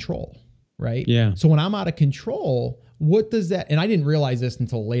my control. Right. Yeah. So when I'm out of control, what does that, and I didn't realize this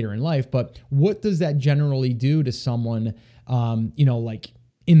until later in life, but what does that generally do to someone, you know, like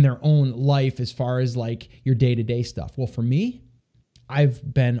in their own life as far as like your day-to-day stuff. Well, for me,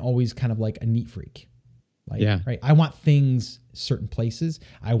 I've been always kind of like a neat freak. Like, right. I want things certain places.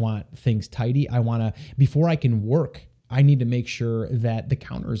 I want things tidy. Before I can work, I need to make sure that the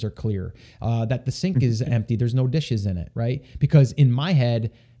counters are clear, that the sink is empty. There's no dishes in it, right? Because in my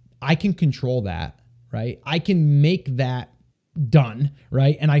head, I can control that, right? I can make that done,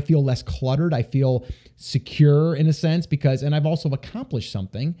 right? And I feel less cluttered. I feel secure in a sense and I've also accomplished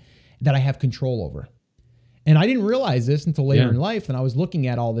something that I have control over. And I didn't realize this until later in life. And I was looking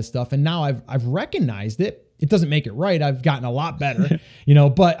at all this stuff and now I've recognized it. It doesn't make it right. I've gotten a lot better,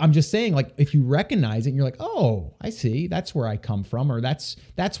 but I'm just saying, like, if you recognize it and you're like, oh, I see, that's where I come from, or that's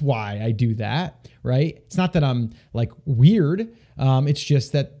why I do that, right? It's not that I'm like weird. It's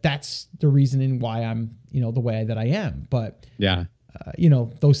just that's the reasoning why I'm, the way that I am. But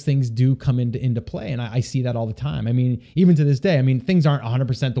those things do come into play. And I see that all the time. I mean, even to this day, I mean, things aren't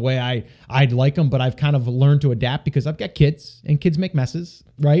 100% the way I'd like them, but I've kind of learned to adapt because I've got kids and kids make messes.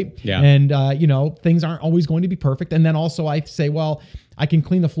 Right. Yeah. And, things aren't always going to be perfect. And then also I say, well, I can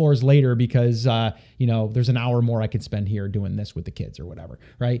clean the floors later because, there's an hour more I could spend here doing this with the kids or whatever.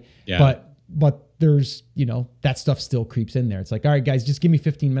 Right. Yeah. But there's, that stuff still creeps in there. It's like, all right, guys, just give me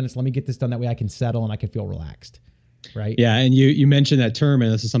 15 minutes. Let me get this done. That way I can settle and I can feel relaxed. Right. Yeah. And you mentioned that term,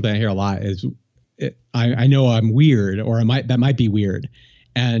 and this is something I hear a lot is I know I'm weird, or that might be weird.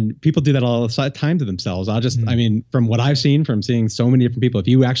 And people do that all the time to themselves. I mean, from what I've seen, from seeing so many different people, if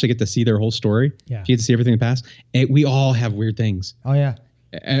you actually get to see their whole story, if you get to see everything in the past, we all have weird things. Oh yeah.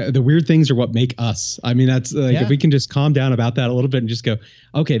 The weird things are what make us. I mean, that's like, if we can just calm down about that a little bit and just go,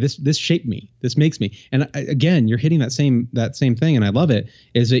 okay, this shaped me, this makes me. And again, you're hitting that same thing. And I love it,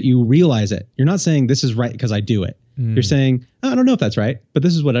 is that you realize it. You're not saying this is right because I do it. You're saying, I don't know if that's right, but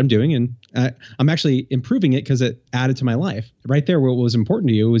this is what I'm doing. And I'm actually improving it because it added to my life. Right there, what was important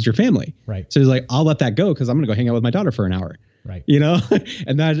to you was your family. Right. So it's like, I'll let that go because I'm going to go hang out with my daughter for an hour. Right.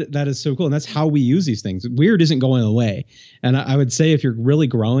 And that is so cool. And that's how we use these things. Weird isn't going away. And I would say if you're really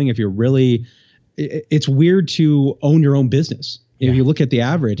growing, it's weird to own your own business. If you look at the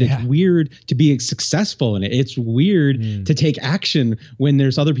average, it's weird to be successful in it. It's weird to take action when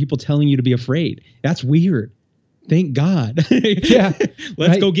there's other people telling you to be afraid. That's weird. Thank God.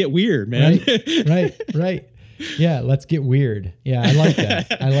 Let's go get weird, man. Right. Yeah. Let's get weird. Yeah. I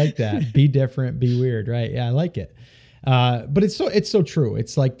like that. Be different, be weird. Right. Yeah. I like it. But it's so true.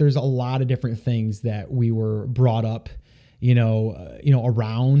 It's like, there's a lot of different things that we were brought up,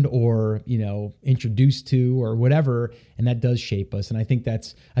 around or, introduced to or whatever. And that does shape us. And I think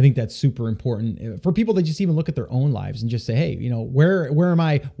that's super important for people that just even look at their own lives and just say, hey, where am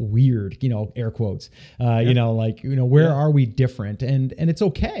I weird, air quotes, where are we different? And it's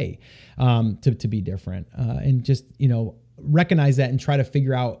okay, to be different, and just, recognize that and try to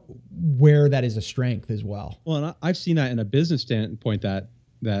figure out where that is a strength as well. Well, and I've seen that in a business standpoint, that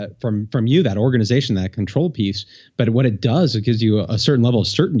from you, that organization, that control piece. But what it does, it gives you a certain level of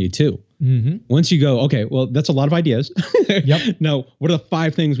certainty too. Mm-hmm. Once you go, okay, well, that's a lot of ideas. Yep. No, what are the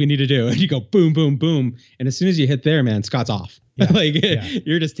 5 things we need to do? And you go boom, boom, boom. And as soon as you hit there, man, Scott's off. Yeah.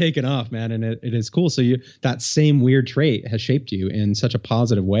 You're just taking off, man. And it is cool. So that same weird trait has shaped you in such a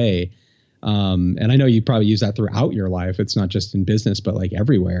positive way. And I know you probably use that throughout your life. It's not just in business, but like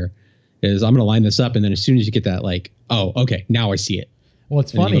everywhere, is I'm going to line this up. And then as soon as you get that, like, oh, okay, now I see it. Well,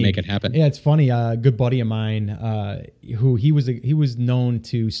 it's funny. Make it happen. Yeah, it's funny. A good buddy of mine, who he was known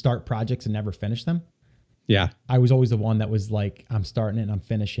to start projects and never finish them. Yeah. I was always the one that was like, I'm starting it and I'm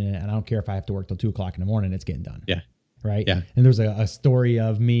finishing it, and I don't care if I have to work till 2:00 in the morning. It's getting done. Yeah. Right. Yeah. And there's a story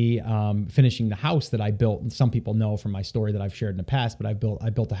of me finishing the house that I built, and some people know from my story that I've shared in the past. But I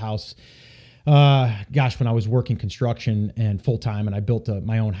built a house. When I was working construction and full time, and I built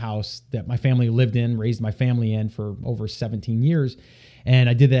my own house that my family lived in, raised my family in for over 17 years. And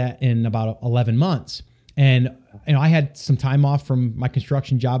I did that in about 11 months. And I had some time off from my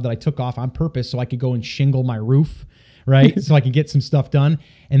construction job that I took off on purpose so I could go and shingle my roof, right? So I could get some stuff done.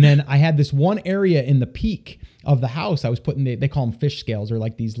 And then I had this one area in the peak of the house I was putting, they call them fish scales, or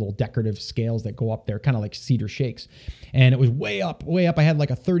like these little decorative scales that go up there, kind of like cedar shakes. And it was way up. I had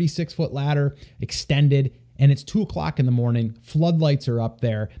like a 36-foot ladder extended, and it's 2:00 in the morning. Floodlights are up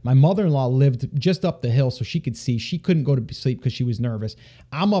there. My mother-in-law lived just up the hill, so she could see. She couldn't go to sleep because she was nervous.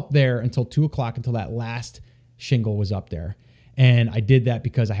 I'm up there until 2:00, until that last shingle was up there. And I did that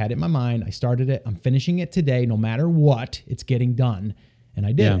because I had it in my mind. I started it. I'm finishing it today. No matter what, it's getting done. And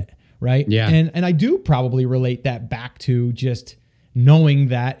I did it. Right. Yeah. And I do probably relate that back to just knowing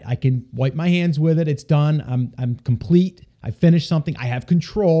that I can wipe my hands with it. It's done. I'm complete. I finished something. I have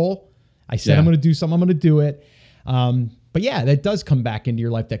control. I said I'm going to do something. I'm going to do it. but yeah, that does come back into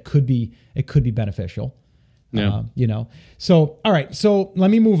your life. It could be beneficial. Yeah. So, all right. So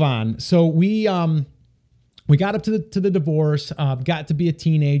let me move on. So we got up to the divorce, got to be a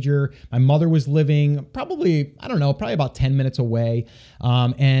teenager. My mother was living probably about 10 minutes away.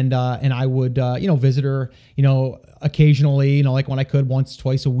 And I would, visit her, occasionally, like when I could, once,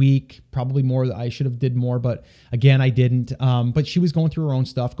 twice a week, probably more. I should have did more, but again, I didn't. But she was going through her own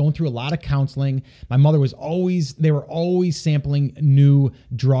stuff, going through a lot of counseling. My mother they were always sampling new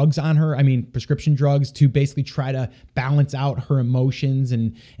drugs on her. I mean, prescription drugs to basically try to balance out her emotions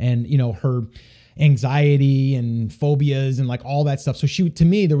and her anxiety and phobias and like all that stuff. So she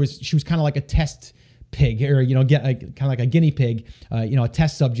was kind of like a test pig, or, kind of like a guinea pig, a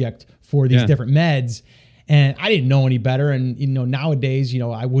test subject for these different meds. And I didn't know any better. And, nowadays,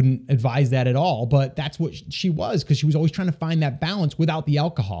 I wouldn't advise that at all. But that's what she was, because she was always trying to find that balance without the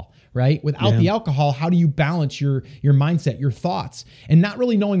alcohol, right? Without the alcohol, how do you balance your mindset, your thoughts, and not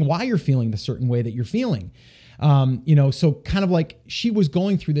really knowing why you're feeling the certain way that you're feeling? So kind of like she was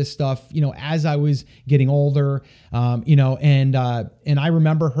going through this stuff, as I was getting older, and I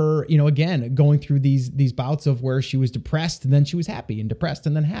remember her, again, going through these bouts of where she was depressed and then she was happy, and depressed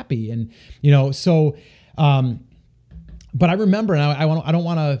and then happy. And, but I remember, and I don't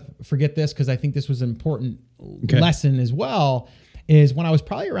want to forget this, because I think this was an important lesson as well, is when I was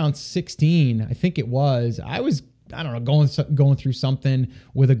probably around 16, I think it was, I don't know, going through something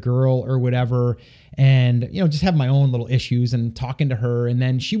with a girl or whatever, and, just having my own little issues and talking to her. And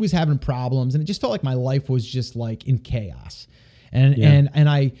then she was having problems, and it just felt like my life was just like in chaos. And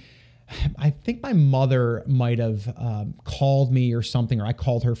I think my mother might have called me or something, or I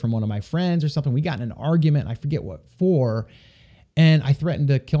called her from one of my friends or something. We got in an argument, I forget what for, and I threatened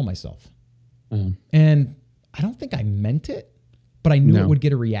to kill myself. And I don't think I meant it, but I knew it would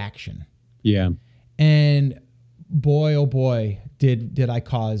get a reaction. Yeah. And boy, oh boy, did I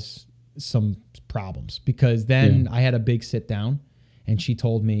cause some problems, because then I had a big sit down, and she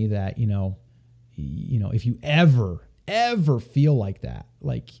told me that, if you ever feel like that,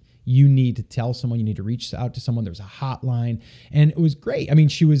 like, you need to tell someone, you need to reach out to someone. There's a hotline. And it was great. I mean,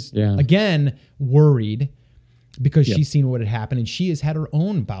 she was, again, worried, because she's seen what had happened, and she has had her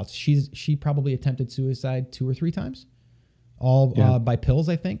own bouts. She probably attempted suicide 2 or 3 times, all by pills.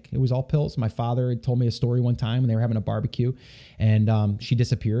 I think it was all pills. My father had told me a story one time when they were having a barbecue, and she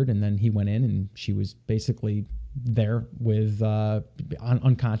disappeared, and then he went in, and she was basically there with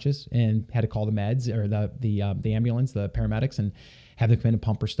unconscious, and had to call the meds, or the ambulance, the paramedics, and have them come in and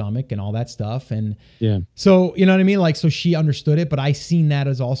pump her stomach and all that stuff. And so, you know what I mean? Like, so she understood it, but I seen that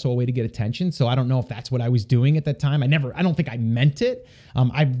as also a way to get attention. So I don't know if that's what I was doing at that time. I don't think I meant it.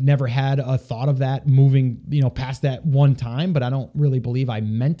 I've never had a thought of that moving, past that one time, but I don't really believe I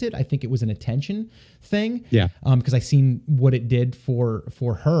meant it. I think it was an attention thing. Yeah. Because I seen what it did for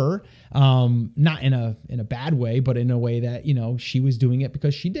her. Not in a bad way, but in a way that, she was doing it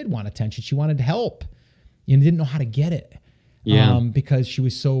because she did want attention. She wanted help, and didn't know how to get it. Because she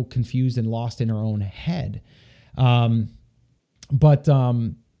was so confused and lost in her own head. That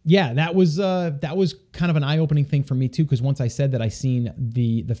was kind of an eye-opening thing for me too, because once I said that, I seen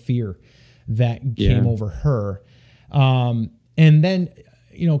the fear that came over her. And then,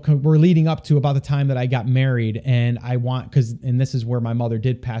 we're leading up to about the time that I got married, and and this is where my mother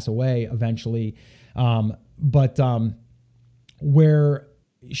did pass away eventually. Where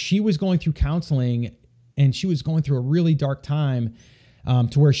she was going through counseling, and she was going through a really dark time,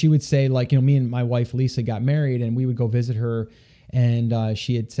 to where she would say, like, me and my wife, Lisa, got married, and we would go visit her. And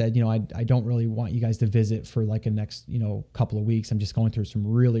she had said, I don't really want you guys to visit for like a next, couple of weeks. I'm just going through some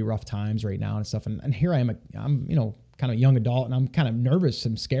really rough times right now and stuff. And here I am, I'm, kind of a young adult, and I'm kind of nervous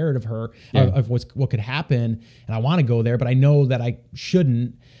and scared of her, of what could happen. And I want to go there, but I know that I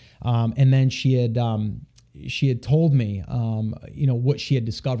shouldn't. And then she had told me, what she had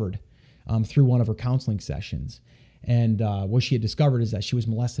discovered through one of her counseling sessions. And what she had discovered is that she was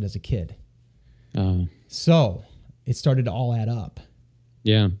molested as a kid. So it started to all add up.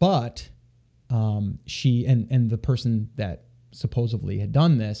 Yeah. But she and the person that supposedly had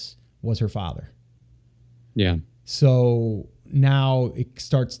done this was her father. Yeah. So now it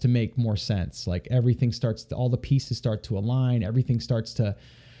starts to make more sense. Like, all the pieces start to align. Everything starts to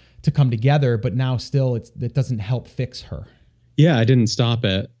come together, but now still it doesn't help fix her. Yeah. I didn't stop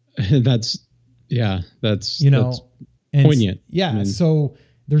it. That's poignant. Yeah. So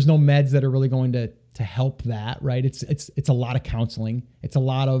there's no meds that are really going to help that, right? It's a lot of counseling. It's a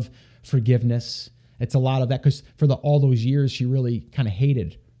lot of forgiveness. It's a lot of that, because for all those years, she really kind of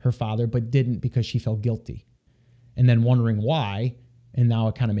hated her father, but didn't, because she felt guilty, and then wondering why. And now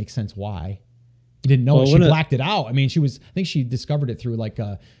it kind of makes sense why, You didn't know Well, it. She when blacked it out. I mean, I think she discovered it through like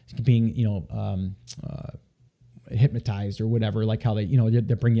being, hypnotized or whatever, like how they,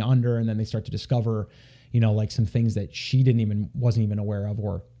 they bring you under and then they start to discover, like some things that she wasn't even aware of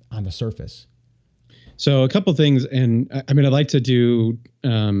or on the surface. So a couple things, and I mean, I'd like to do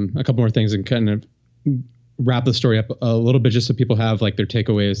a couple more things and kind of wrap the story up a little bit just so people have like their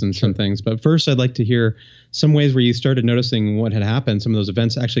takeaways and some things. But first, I'd like to hear some ways where you started noticing what had happened, some of those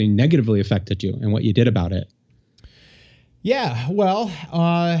events actually negatively affected you and what you did about it. Yeah, well,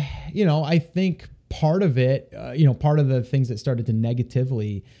 I think part of it, part of the things that started to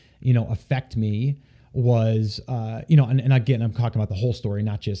negatively, affect me was, and again, I'm talking about the whole story,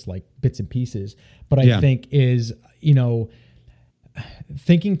 not just like bits and pieces, but I think is,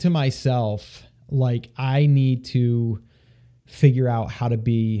 thinking to myself, like I need to figure out how to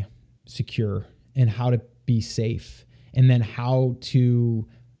be secure and how to be safe, and then how to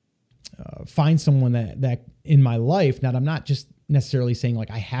find someone that in my life. Now, I'm not just necessarily saying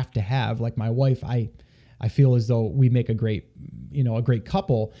like I have to have like my wife. I feel as though we make a great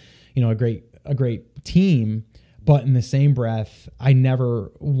couple, a great team. But in the same breath, I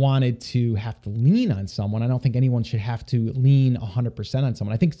never wanted to have to lean on someone. I don't think anyone should have to lean 100% on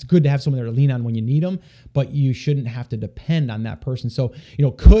someone. I think it's good to have someone there to lean on when you need them, but you shouldn't have to depend on that person. So,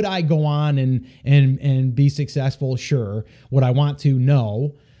 could I go on and be successful? Sure. Would I want to?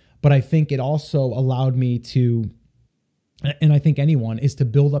 No. But I think it also allowed me to, and I think anyone, is to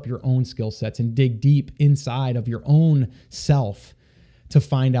build up your own skill sets and dig deep inside of your own self to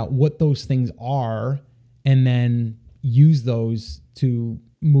find out what those things are, and then use those to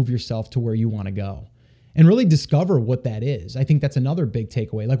move yourself to where you want to go and really discover what that is. I think that's another big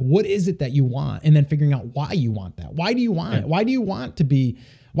takeaway. Like, what is it that you want? And then figuring out why you want that. Why do you want it? Why do you want to be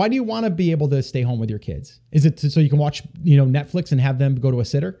able to stay home with your kids? Is it so you can watch, Netflix and have them go to a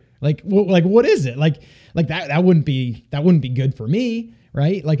sitter? Like what is it? Like that wouldn't be good for me,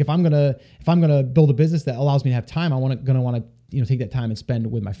 right? Like if I'm going to build a business that allows me to have time, I'm going to want to, take that time and spend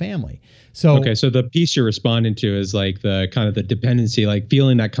with my family. So, okay. So the piece you're responding to is like the kind of the dependency, like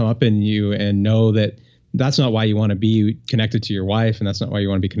feeling that come up in you and know that that's not why you want to be connected to your wife. And that's not why you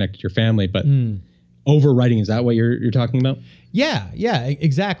want to be connected to your family, but overriding. Is that what you're talking about? Yeah,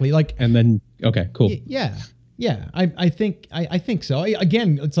 exactly. Like, and then, okay, cool. Yeah. I think so.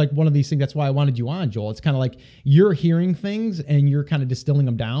 Again, it's like one of these things. That's why I wanted you on, Joel. It's kind of like you're hearing things and you're kind of distilling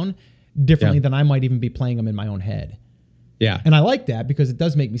them down differently than I might even be playing them in my own head. Yeah. And I like that because it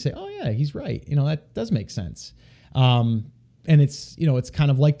does make me say, oh yeah, he's right. That does make sense. And it's, it's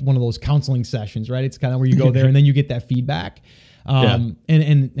kind of like one of those counseling sessions, right? It's kind of where you go there and then you get that feedback. And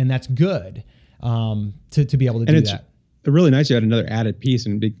that's good. To be able to do that. Really nice. You had another added piece,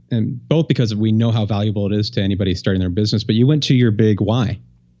 and both because we know how valuable it is to anybody starting their business, but you went to your big why.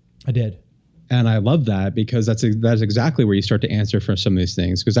 I did. And I love that because that's exactly where you start to answer for some of these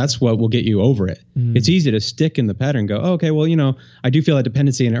things, because that's what will get you over it. It's easy to stick in the pattern and go, oh, okay, well, I do feel that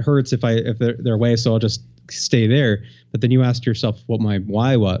dependency and it hurts if they're away, so I'll just stay there. But then you asked yourself what my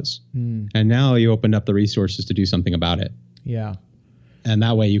why was. And now you opened up the resources to do something about it. Yeah. And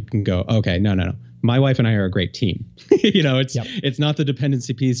that way you can go, okay, no. My wife and I are a great team. It's not the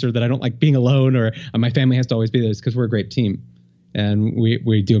dependency piece or that I don't like being alone or my family has to always be there. It's because we're a great team and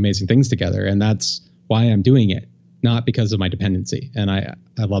we do amazing things together. And that's why I'm doing it, not because of my dependency. And I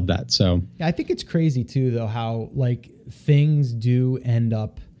love that. So yeah, I think it's crazy too, though, how like things do end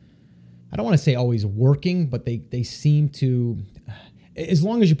up, I don't want to say always working, but they seem to, as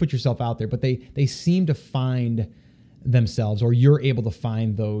long as you put yourself out there, but they seem to find themselves, or you're able to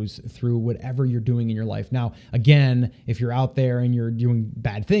find those through whatever you're doing in your life. Now, again, if you're out there and you're doing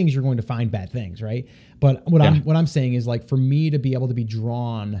bad things, you're going to find bad things, right? But what I'm saying is, like, for me to be able to be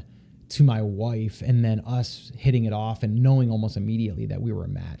drawn to my wife and then us hitting it off and knowing almost immediately that we were a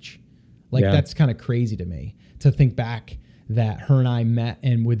match, like that's kind of crazy to me to think back that her and I met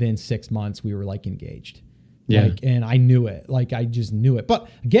and within 6 months we were like engaged. Yeah. Like, and I knew it. Like, I just knew it. But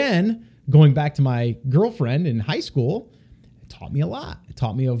again, going back to my girlfriend in high school, it taught me a lot. It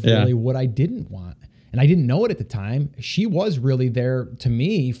taught me of really what I didn't want. And I didn't know it at the time. She was really there to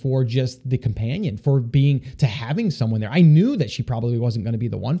me for just the companion, for having someone there. I knew that she probably wasn't going to be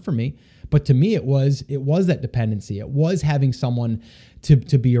the one for me, but to me it was that dependency. It was having someone to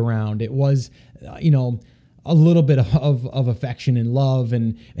be around. It was, a little bit of affection and love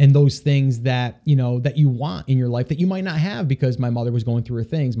and those things that, that you want in your life that you might not have because my mother was going through her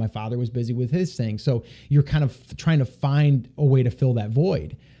things. My father was busy with his things. So you're kind of trying to find a way to fill that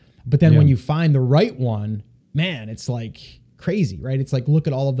void. But then when you find the right one, man, it's like crazy, right? It's like, look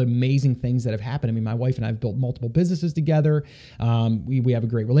at all of the amazing things that have happened. I mean, my wife and I have built multiple businesses together. We have a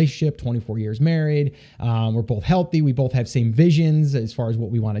great relationship, 24 years married. We're both healthy. We both have same visions as far as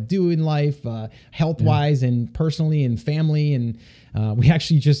what we want to do in life, health-wise and personally and family. And we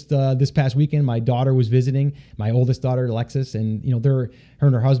actually just this past weekend, my daughter was visiting, my oldest daughter, Alexis, and her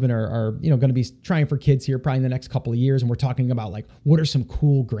and her husband are going to be trying for kids here probably in the next couple of years, and we're talking about like what are some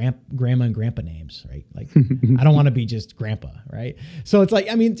cool grandma and grandpa names, right? Like I don't want to be just grandpa, right? So it's like,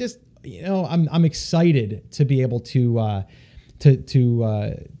 I mean, just I'm excited to be able to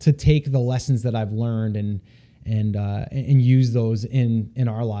take the lessons that I've learned and use those in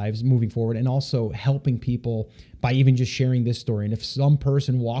our lives moving forward, and also helping people by even just sharing this story. And if some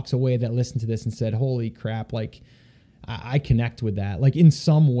person walks away that listened to this and said, holy crap, like I connect with that, like in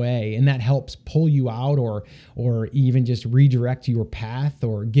some way, and that helps pull you out or even just redirect your path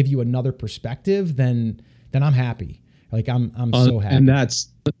or give you another perspective, then I'm happy. Like I'm so happy. And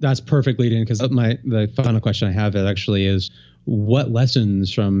that's perfect lead in, because the final question I have actually is, what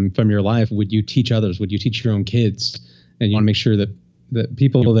lessons from your life would you teach others? Would you teach your own kids? And you want to make sure that the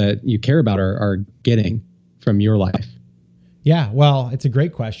people that you care about are getting from your life. Yeah, well, it's a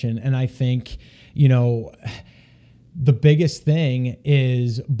great question. And I think, the biggest thing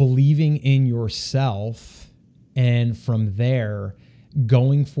is believing in yourself, and from there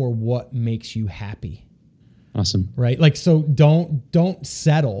going for what makes you happy. Awesome. Right? Like, so don't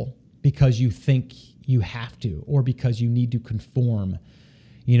settle because you think you have to, or because you need to conform,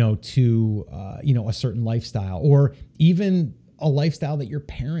 to a certain lifestyle, or even a lifestyle that your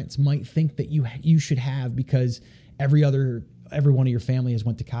parents might think that you should have because every one of your family has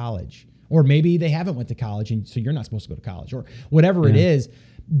went to college, or maybe they haven't went to college, and so you're not supposed to go to college, or whatever it is.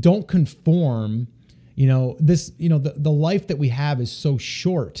 Don't conform. The life that we have is so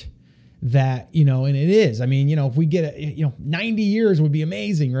short that, and it is, I mean, if we get 90 years would be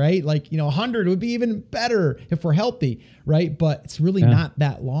amazing, right? Like, 100 would be even better if we're healthy, right? But it's really not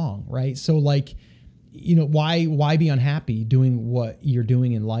that long, right? So like, why be unhappy doing what you're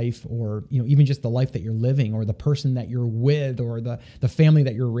doing in life, or, even just the life that you're living, or the person that you're with, or the family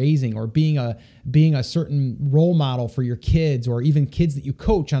that you're raising, or being a certain role model for your kids, or even kids that you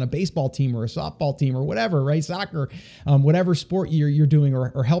coach on a baseball team or a softball team or whatever, right? Soccer, whatever sport you're doing,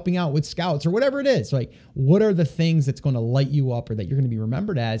 or helping out with scouts or whatever it is. Like, what are the things that's going to light you up, or that you're going to be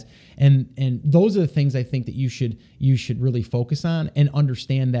remembered as? And those are the things I think that you should really focus on, and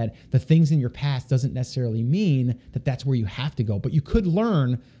understand that the things in your past doesn't necessarily mean that that's where you have to go, but you could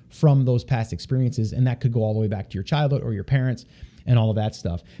learn from those past experiences, and that could go all the way back to your childhood or your parents and all of that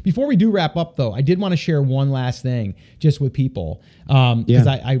stuff. Before we do wrap up, though, I did want to share one last thing just with people, because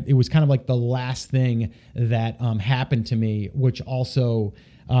it was kind of like the last thing that happened to me, which also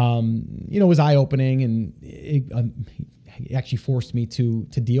was eye-opening, and it actually forced me to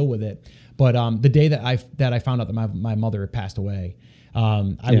deal with it. But the day that I found out that my mother had passed away,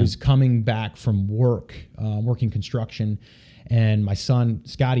 I was coming back from work, working construction, and my son,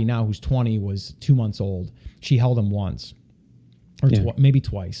 Scotty, now who's 20, was 2 months old. She held him once, or maybe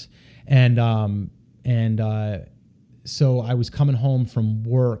twice. And so I was coming home from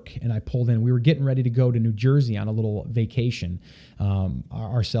work, and I pulled in. We were getting ready to go to New Jersey on a little vacation,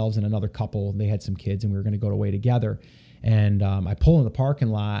 ourselves and another couple. They had some kids, and we were going to go away together. And I pull in the parking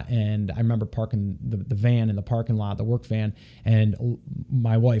lot, and I remember parking the van in the parking lot, the work van, and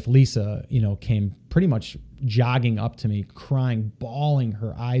my wife, Lisa, came pretty much jogging up to me, crying, bawling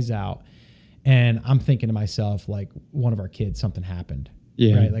her eyes out. And I'm thinking to myself, like, one of our kids, something happened.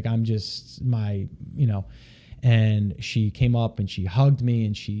 Yeah. Right? Like, I'm just and she came up and she hugged me,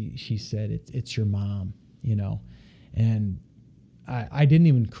 and she said, it's your mom, and I didn't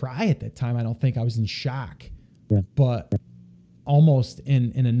even cry at that time. I don't think. I was in shock. Yeah. But almost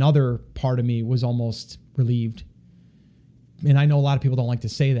in another part of me was almost relieved. And I know a lot of people don't like to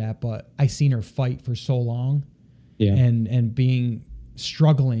say that, but I seen her fight for so long, and being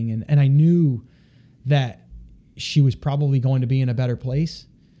struggling, and I knew that she was probably going to be in a better place,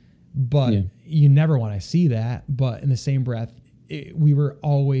 but you never want to see that. But in the same breath, we were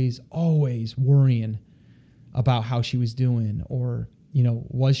always worrying about how she was doing, or,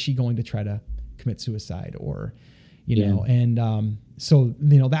 was she going to try to commit suicide, or, and so,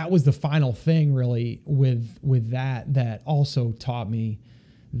 that was the final thing really with that also taught me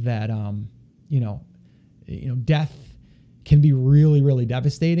that, death can be really, really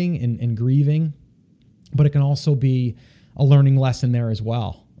devastating and grieving, but it can also be a learning lesson there as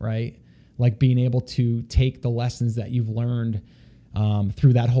well, right? Like being able to take the lessons that you've learned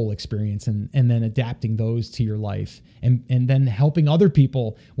through that whole experience, and then adapting those to your life, and then helping other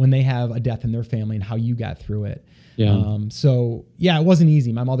people when they have a death in their family and how you got through it. Yeah. So yeah, it wasn't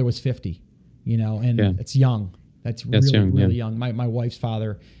easy. My mother was 50, and it's young. That's really young. My wife's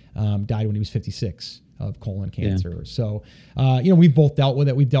father died when he was 56 of colon cancer. Yeah. So, we've both dealt with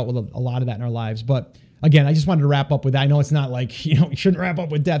it. We've dealt with a lot of that in our lives, but again, I just wanted to wrap up with that. I know it's not like, you shouldn't wrap up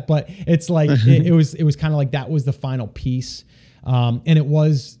with death, but it's like, it was kind of like that was the final piece. And it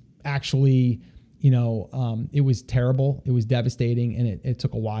was actually, it was terrible. It was devastating. And it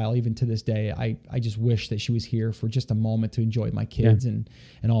took a while, even to this day. I just wish that she was here for just a moment to enjoy my kids and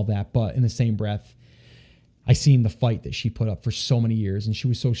all that. But in the same breath, I seen the fight that she put up for so many years, and she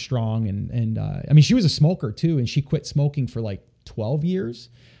was so strong. And she was a smoker too. And she quit smoking for like 12 years.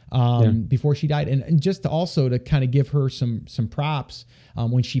 Before she died. And just to kind of give her some props,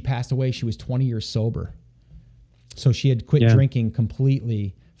 when she passed away, she was 20 years sober. So she had quit drinking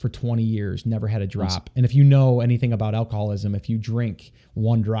completely for 20 years, never had a drop. And if you know anything about alcoholism, if you drink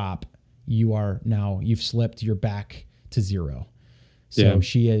one drop, you've slipped, you're back to zero. So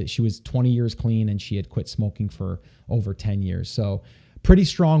she was 20 years clean, and she had quit smoking for over 10 years. So pretty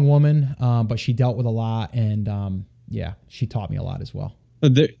strong woman, but she dealt with a lot, and she taught me a lot as well.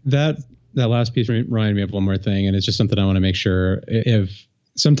 That last piece reminded me of one more thing, and it's just something I want to make sure. If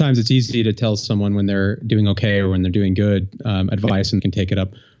sometimes it's easy to tell someone when they're doing okay or when they're doing good advice and can take it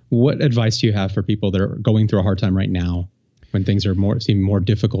up. What advice do you have for people that are going through a hard time right now, when things seem more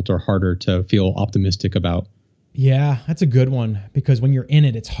difficult or harder to feel optimistic about? Yeah, that's a good one, because when you're in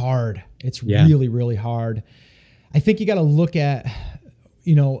it, it's hard. It's really, really hard. I think you got to look at,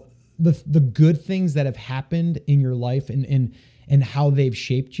 the good things that have happened in your life and how they've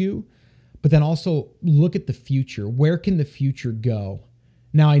shaped you, but then also look at the future. Where can the future go?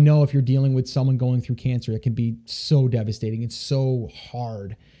 Now, I know if you're dealing with someone going through cancer, it can be so devastating. It's so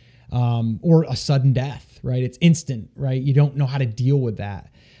hard. Or a sudden death, right? It's instant, right? You don't know how to deal with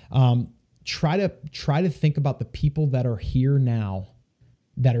that. Try to think about the people that are here now,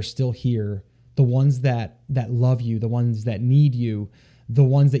 that are still here, the ones that love you, the ones that need you, the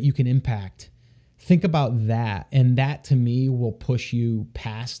ones that you can impact. Think about that. And that, to me, will push you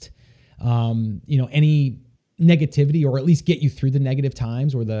past, any negativity, or at least get you through the negative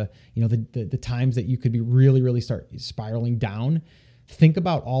times, or the times that you could be really, really start spiraling down. Think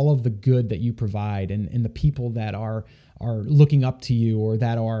about all of the good that you provide, and the people that are looking up to you, or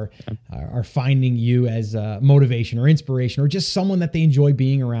that are finding you as motivation or inspiration, or just someone that they enjoy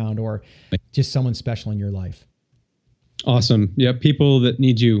being around, or just someone special in your life. Awesome. Yeah. People that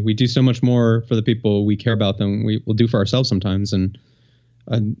need you. We do so much more for the people we care about than we will do for ourselves sometimes. And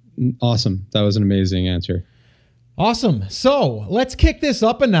awesome. That was an amazing answer. Awesome. So let's kick this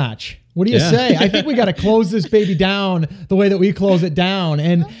up a notch. What do you say? I think we got to close this baby down the way that we close it down.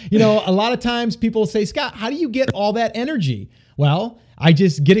 And, a lot of times people say, Scott, how do you get all that energy? Well, I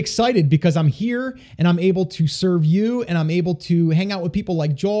just get excited because I'm here and I'm able to serve you, and I'm able to hang out with people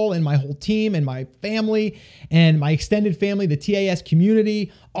like Joel and my whole team and my family and my extended family, the TAS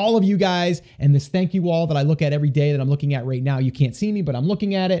community, all of you guys, and this thank you all that I look at every day, that I'm looking at right now. You can't see me, but I'm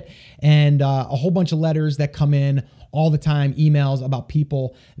looking at it, and a whole bunch of letters that come in all the time, emails about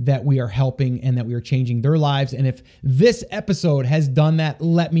people that we are helping and that we are changing their lives. And if this episode has done that,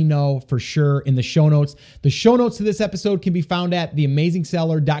 let me know for sure in the show notes. The show notes to this episode can be found at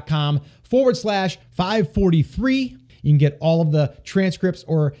theamazingseller.com/543. You can get all of the transcripts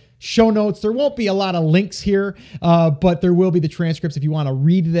or show notes. There won't be a lot of links here, but there will be the transcripts if you want to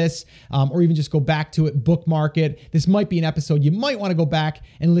read this, or even just go back to it, bookmark it. This might be an episode you might want to go back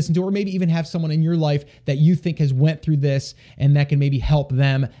and listen to, or maybe even have someone in your life that you think has went through this and that can maybe help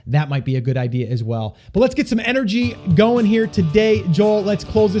them. That might be a good idea as well. But let's get some energy going here today. Joel, let's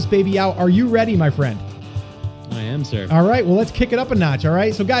close this baby out. Are you ready, my friend? I am, sir. All right. Well, let's kick it up a notch. All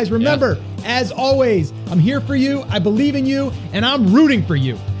right. So guys, remember, as always, I'm here for you. I believe in you, and I'm rooting for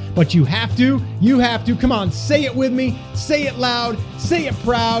you. But you have to, come on, say it with me, say it loud, say it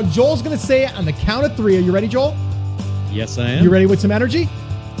proud. Joel's going to say it on the count of 3. Are you ready, Joel? Yes, I am. You ready with some energy?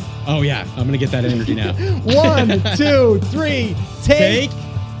 Oh yeah. I'm going to get that energy now. 1, 2, 3, take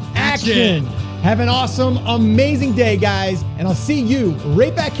action. Have an awesome, amazing day, guys. And I'll see you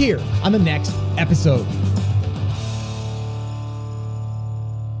right back here on the next episode.